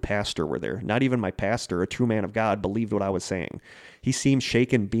mom and pastor were there. Not even my pastor, a true man of God, believed what I was saying. He seemed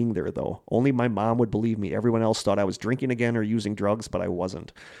shaken being there, though. Only my mom would believe me. Everyone else thought I was drinking again or using drugs, but I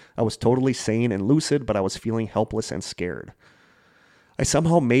wasn't. I was totally sane and lucid, but I was feeling helpless and scared. I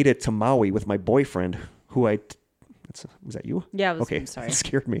somehow made it to Maui with my boyfriend, who was that you? Yeah, it was okay. me, sorry. It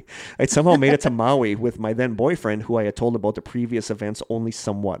scared me. I somehow made it to Maui with my then boyfriend, who I had told about the previous events only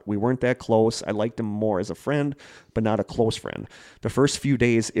somewhat. We weren't that close. I liked him more as a friend, but not a close friend. The first few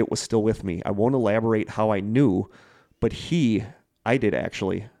days, it was still with me. I won't elaborate how I knew, but I did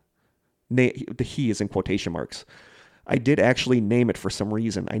actually. The he is in quotation marks. I did actually name it for some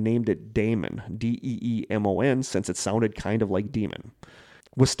reason. I named it Damon, Deemon, since it sounded kind of like demon.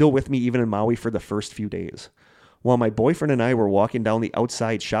 Was still with me even in Maui for the first few days. While my boyfriend and I were walking down the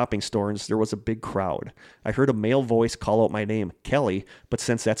outside shopping stores, there was a big crowd. I heard a male voice call out my name, Kelly, but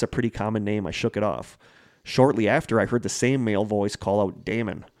since that's a pretty common name, I shook it off. Shortly after, I heard the same male voice call out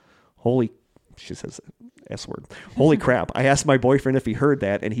Damon. She says S word. Holy crap. I asked my boyfriend if he heard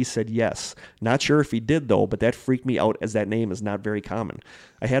that, and he said yes. Not sure if he did, though, but that freaked me out as that name is not very common.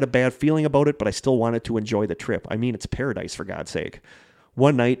 I had a bad feeling about it, but I still wanted to enjoy the trip. I mean, it's paradise, for God's sake.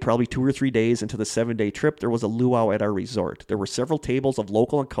 One night, probably 2 or 3 days into the 7-day trip, there was a luau at our resort. There were several tables of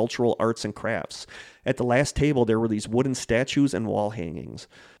local and cultural arts and crafts. At the last table, there were these wooden statues and wall hangings.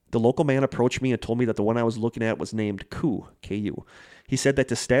 The local man approached me and told me that the one I was looking at was named Ku, K-U. He said that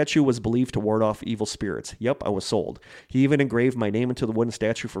the statue was believed to ward off evil spirits. Yep, I was sold. He even engraved my name into the wooden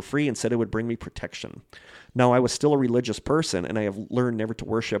statue for free and said it would bring me protection. Now, I was still a religious person, and I have learned never to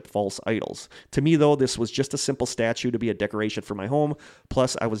worship false idols. To me, though, this was just a simple statue to be a decoration for my home,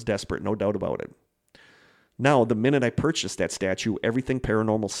 plus I was desperate, no doubt about it. Now, the minute I purchased that statue, everything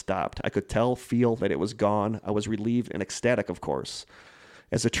paranormal stopped. I could feel that it was gone. I was relieved and ecstatic, of course.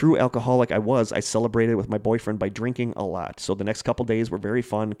 As a true alcoholic I celebrated with my boyfriend by drinking a lot. So the next couple days were very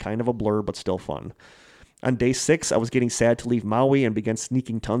fun, kind of a blur, but still fun. On day 6, I was getting sad to leave Maui and began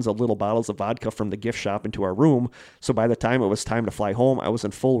sneaking tons of little bottles of vodka from the gift shop into our room. So by the time it was time to fly home, I was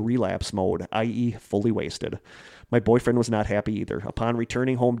in full relapse mode, i.e. fully wasted. My boyfriend was not happy either. Upon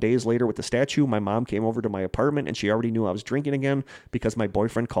returning home days later with the statue, my mom came over to my apartment and she already knew I was drinking again because my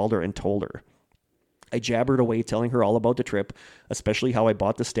boyfriend called her and told her. I jabbered away telling her all about the trip, especially how I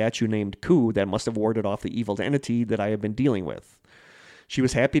bought the statue named Ku that must have warded off the evil entity that I had been dealing with. She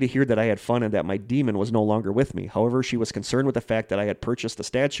was happy to hear that I had fun and that my demon was no longer with me. However, she was concerned with the fact that I had purchased the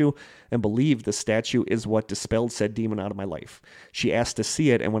statue and believed the statue is what dispelled said demon out of my life. She asked to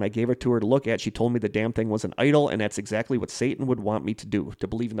see it, and when I gave it to her to look at, she told me the damn thing was an idol, and that's exactly what Satan would want me to do, to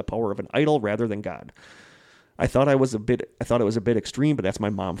believe in the power of an idol rather than God. I thought it was a bit extreme, but that's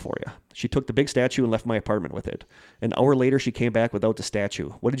my mom for you. She took the big statue and left my apartment with it. An hour later, she came back without the statue.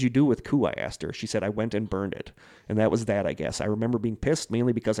 What did you do with Ku? I asked her. She said, I went and burned it. And that was that, I guess. I remember being pissed,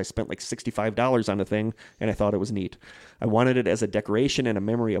 mainly because I spent like $65 on the thing, and I thought it was neat. I wanted it as a decoration and a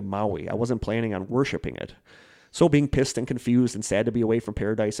memory of Maui. I wasn't planning on worshiping it. So being pissed and confused and sad to be away from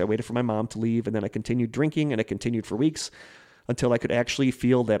paradise, I waited for my mom to leave, and then I continued drinking, and it continued for weeks, until I could actually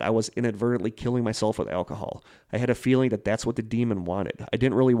feel that I was inadvertently killing myself with alcohol. I had a feeling that that's what the demon wanted. I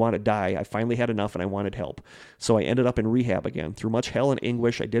didn't really want to die. I finally had enough and I wanted help. So I ended up in rehab again. Through much hell and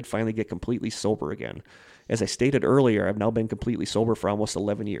anguish, I did finally get completely sober again. As I stated earlier, I've now been completely sober for almost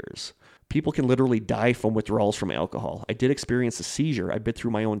 11 years. People can literally die from withdrawals from alcohol. I did experience a seizure. I bit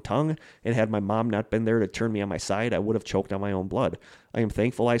through my own tongue, and had my mom not been there to turn me on my side, I would have choked on my own blood. I am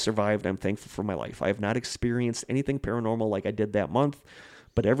thankful I survived. I'm thankful for my life. I have not experienced anything paranormal like I did that month,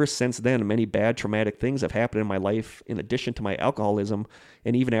 but ever since then, many bad, traumatic things have happened in my life in addition to my alcoholism,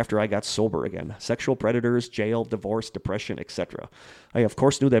 and even after I got sober again. Sexual predators, jail, divorce, depression, etc. I, of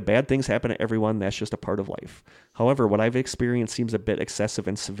course, knew that bad things happen to everyone. That's just a part of life. However, what I've experienced seems a bit excessive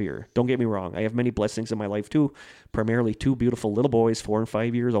and severe. Don't get me wrong. I have many blessings in my life, too. Primarily 2 beautiful little boys, 4 and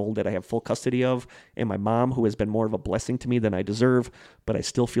 5 years old, that I have full custody of, and my mom, who has been more of a blessing to me than I deserve, but I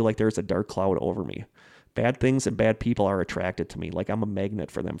still feel like there's a dark cloud over me. Bad things and bad people are attracted to me, like I'm a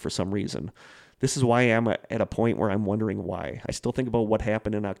magnet for them for some reason. This is why I'm at a point where I'm wondering why. I still think about what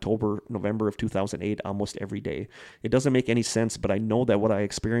happened in October, November of 2008 almost every day. It doesn't make any sense, but I know that what I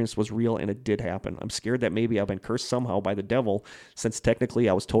experienced was real and it did happen. I'm scared that maybe I've been cursed somehow by the devil, since technically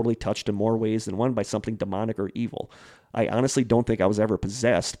I was totally touched in more ways than one by something demonic or evil. I honestly don't think I was ever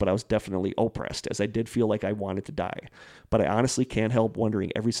possessed, but I was definitely oppressed, as I did feel like I wanted to die. But I honestly can't help wondering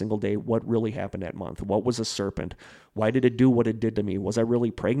every single day what really happened that month. What was a serpent? Why did it do what it did to me? Was I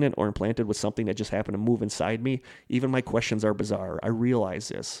really pregnant or implanted with something that just happened to move inside me? Even my questions are bizarre. I realize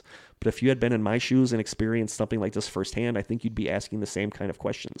this. But if you had been in my shoes and experienced something like this firsthand, I think you'd be asking the same kind of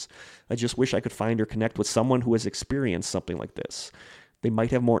questions. I just wish I could find or connect with someone who has experienced something like this. They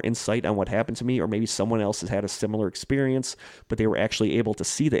might have more insight on what happened to me, or maybe someone else has had a similar experience, but they were actually able to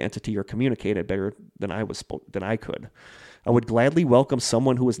see the entity or communicate it better than I could. I would gladly welcome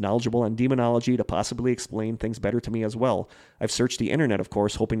someone who is knowledgeable on demonology to possibly explain things better to me as well. I've searched the internet, of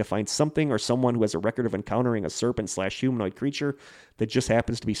course, hoping to find something or someone who has a record of encountering a serpent/humanoid creature that just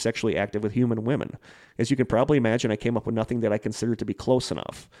happens to be sexually active with human women. As you can probably imagine, I came up with nothing that I consider to be close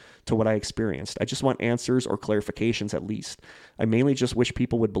enough to what I experienced. I just want answers or clarifications at least. I mainly just wish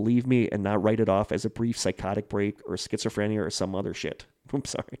people would believe me and not write it off as a brief psychotic break or schizophrenia or some other shit. I'm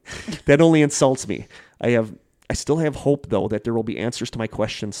sorry. That only insults me. I still have hope, though, that there will be answers to my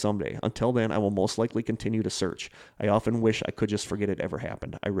questions someday. Until then, I will most likely continue to search. I often wish I could just forget it ever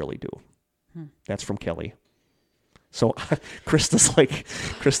happened. I really do. That's from Kelly. So Krista's like,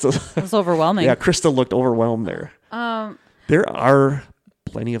 That's overwhelming. Yeah, Krista looked overwhelmed there. There are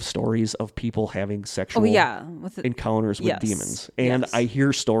plenty of stories of people having sexual encounters with demons. And I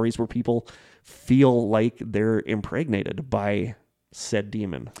hear stories where people feel like they're impregnated by said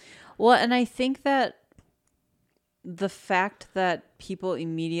demon. Well, and I think that the fact that people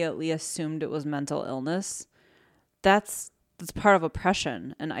immediately assumed it was mental illness, that's part of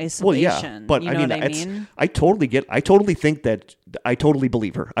oppression and isolation. Well, yeah, but I mean, I totally think that I totally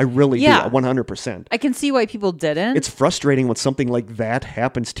believe her. I really do, 100%. I can see why people didn't. It's frustrating when something like that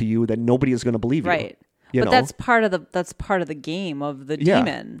happens to you that nobody is going to believe you. Right. You but know? that's part of the game of the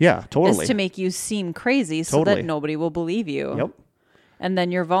demon. Yeah, totally. Is to make you seem crazy so that nobody will believe you. Yep. And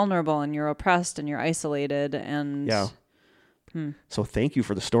then you're vulnerable and you're oppressed and you're isolated and So thank you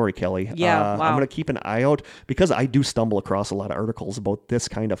for the story, Kelly. Yeah, wow. I'm going to keep an eye out because I do stumble across a lot of articles about this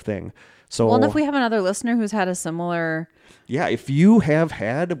kind of thing. So, well, and if we have another listener who's had a similar... Yeah, if you have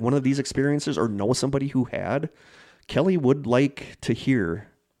had one of these experiences or know somebody who had, Kelly would like to hear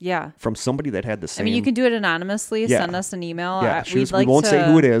from somebody that had the same... I mean, you can do it anonymously. Send us an email. Yeah, we won't say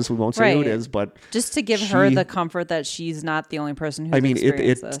who it is. We won't say who it is, but... Just to give her the comfort that she's not the only person who's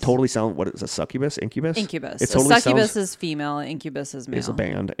experienced this. Totally sounds... What is a succubus? Incubus? Incubus. It totally succubus is female. Incubus is male. Is a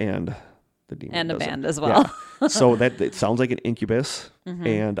band, and the demon and a band as well. Yeah. So it sounds like an incubus,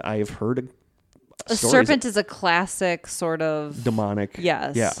 and I've heard... A serpent is a classic sort of... Demonic.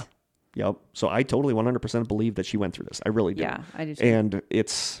 Yes. Yeah. Yep. So I totally 100% believe that she went through this. I really do. Yeah, I do too. And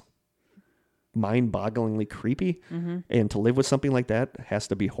it's mind-bogglingly creepy. And to live with something like that has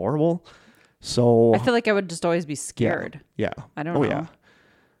to be horrible. So I feel like I would just always be scared. Yeah. I don't know. Yeah.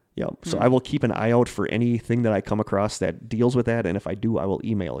 Yep. So I will keep an eye out for anything that I come across that deals with that. And if I do, I will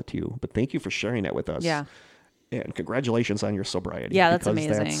email it to you. But thank you for sharing that with us. Yeah. And congratulations on your sobriety. Yeah, that's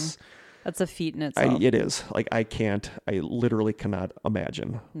amazing. That's a feat in itself. It is. Like, I literally cannot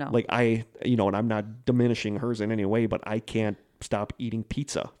imagine. No. Like, and I'm not diminishing hers in any way, but I can't stop eating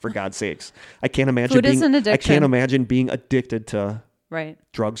pizza, for God's sakes. I can't imagine Food is an addiction. I can't imagine being addicted to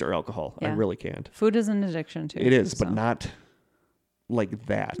drugs or alcohol. Yeah. I really can't. Food is an addiction too. It is, but not like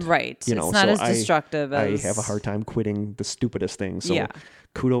that. Right. It's not as destructive as... I have a hard time quitting the stupidest things. So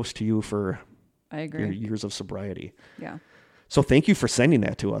kudos to you for your years of sobriety. Yeah. So thank you for sending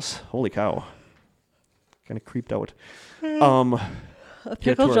that to us. Holy cow. Kind of creeped out. A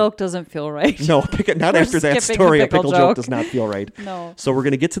pickle joke doesn't feel right. No, not after that story. A pickle joke does not feel right. No. So we're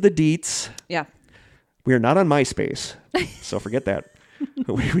going to get to the deets. Yeah. We are not on MySpace. So forget that.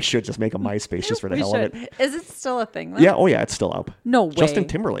 We should just make a MySpace just for the hell of it. Is it still a thing, though? Yeah. Oh, yeah. It's still up. No way. Justin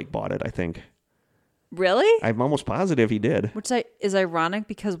Timberlake bought it, I think. Really? I'm almost positive he did. Which is ironic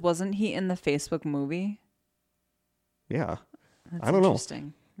because wasn't he in the Facebook movie? Yeah. That's I don't know.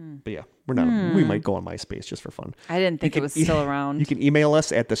 Interesting. But yeah, we're not. We might go on MySpace just for fun. I didn't think it was still around. You can email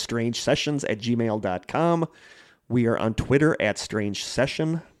us at thestrangesessions@gmail.com. We are on Twitter at Strange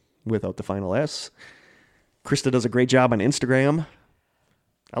Session without the final S. Krista does a great job on Instagram.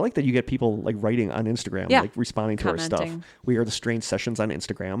 I like that you get people like writing on Instagram, like responding to our stuff. We are the Strange Sessions on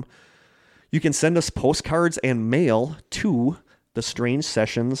Instagram. You can send us postcards and mail to the Strange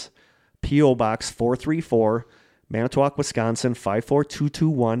Sessions, P.O. Box 434, Manitowoc, Wisconsin,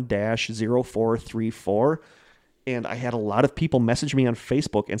 54221-0434. And I had a lot of people message me on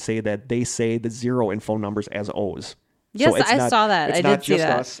Facebook and say that they say the 0 in phone numbers as O's. Yes, So it's I saw that. It's I not did see just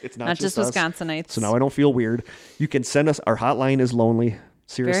that. us. It's Not just us. Wisconsinites. So now I don't feel weird. You can send us. Our hotline is lonely.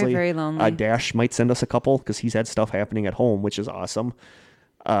 Seriously. Very, very lonely. Dash might send us a couple because he's had stuff happening at home, which is awesome.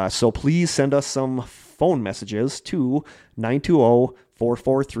 So please send us some phone messages to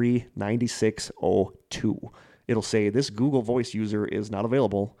 920-443-9602. It'll say this Google Voice user is not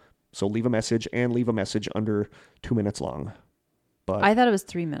available. So leave a message and leave a message under 2 minutes long. But I thought it was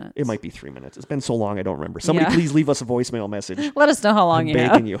 3 minutes. it might be 3 minutes. It's been so long, I don't remember. Somebody please leave us a voicemail message. Let us know how long I'm you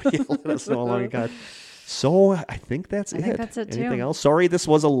begging have. you. Yeah, let us know how long you got. So I think that's it. I think that's it, too. Anything else? Sorry, this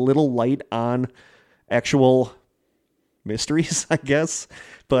was a little light on actual mysteries, I guess.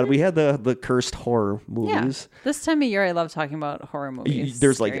 But we had the cursed horror movies. Yeah. This time of year, I love talking about horror movies.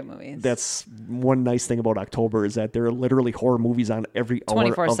 There's scary movies. That's one nice thing about October is that there are literally horror movies on every hour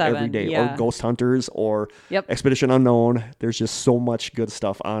of 24/7, every day. yeah. Or Ghost Hunters or Yep. Expedition Unknown. There's just so much good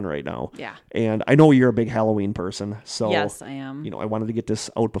stuff on right now. Yeah. And I know you're a big Halloween person. So Yes, I am. I wanted to get this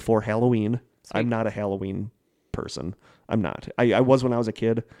out before Halloween. Sweet. I'm not a Halloween person. I'm not. I was when I was a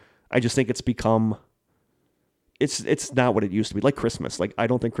kid. I just think it's become... It's not what it used to be. Like Christmas. Like, I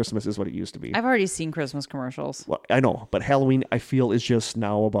don't think Christmas is what it used to be. I've already seen Christmas commercials. Well, I know, but Halloween, I feel, is just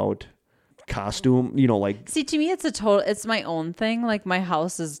now about costume, like... See, to me, it's my own thing. Like, my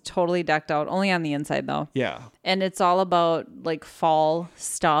house is totally decked out, only on the inside, though. Yeah. And it's all about, like, fall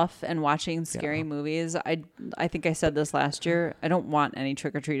stuff and watching scary movies. I think I said this last year. I don't want any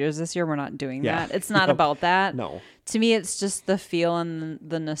trick-or-treaters this year. We're not doing that. It's not about that. No. To me, it's just the feel and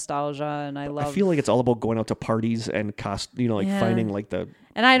the nostalgia, and I feel like it's all about going out to parties and finding, like, the...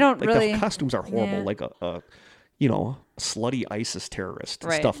 And I don't like really... the costumes are horrible. Yeah. Like a slutty ISIS terrorist,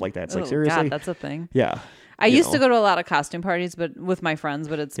 Right. stuff like that. It's like, Oh, seriously? God, that's a thing. Yeah. I used to go to a lot of costume parties, but with my friends.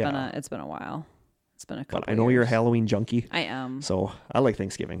 But it's been Yeah. a while. It's been a couple. But I know you're a Halloween junkie. I am. So I like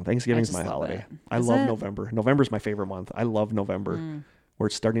Thanksgiving. Thanksgiving's just my love holiday. it. I Is love it? November. November's my favorite month. I love November. Where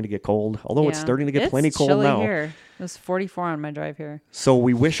it's starting to get cold. Although it's Yeah. starting to get It's plenty cold chilly now. Here. It was 44 on my drive here. So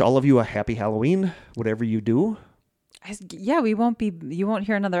we wish all of you a happy Halloween, whatever you do. Yeah, you won't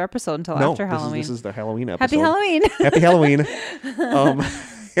hear another episode until after Halloween. This is the Halloween episode. Happy Halloween. Happy Halloween.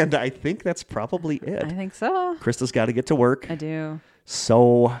 And I think that's probably it. I think so. Krista's got to get to work. I do.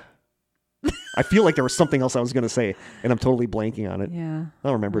 So I feel like there was something else I was going to say, and I'm totally blanking on it. Yeah.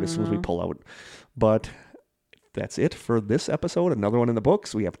 I'll remember it as soon as we pull out. But that's it for this episode. Another one in the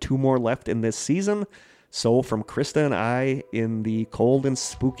books. We have 2 more left in this season. So from Krista and I in the cold and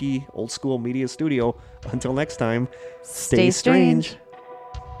spooky old school media studio, until next time, stay strange.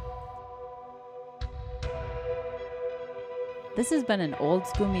 This has been an Old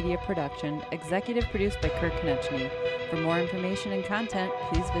School Media production, executive produced by Kirk Konechny. For more information and content,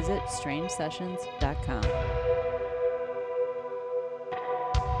 please visit strangesessions.com.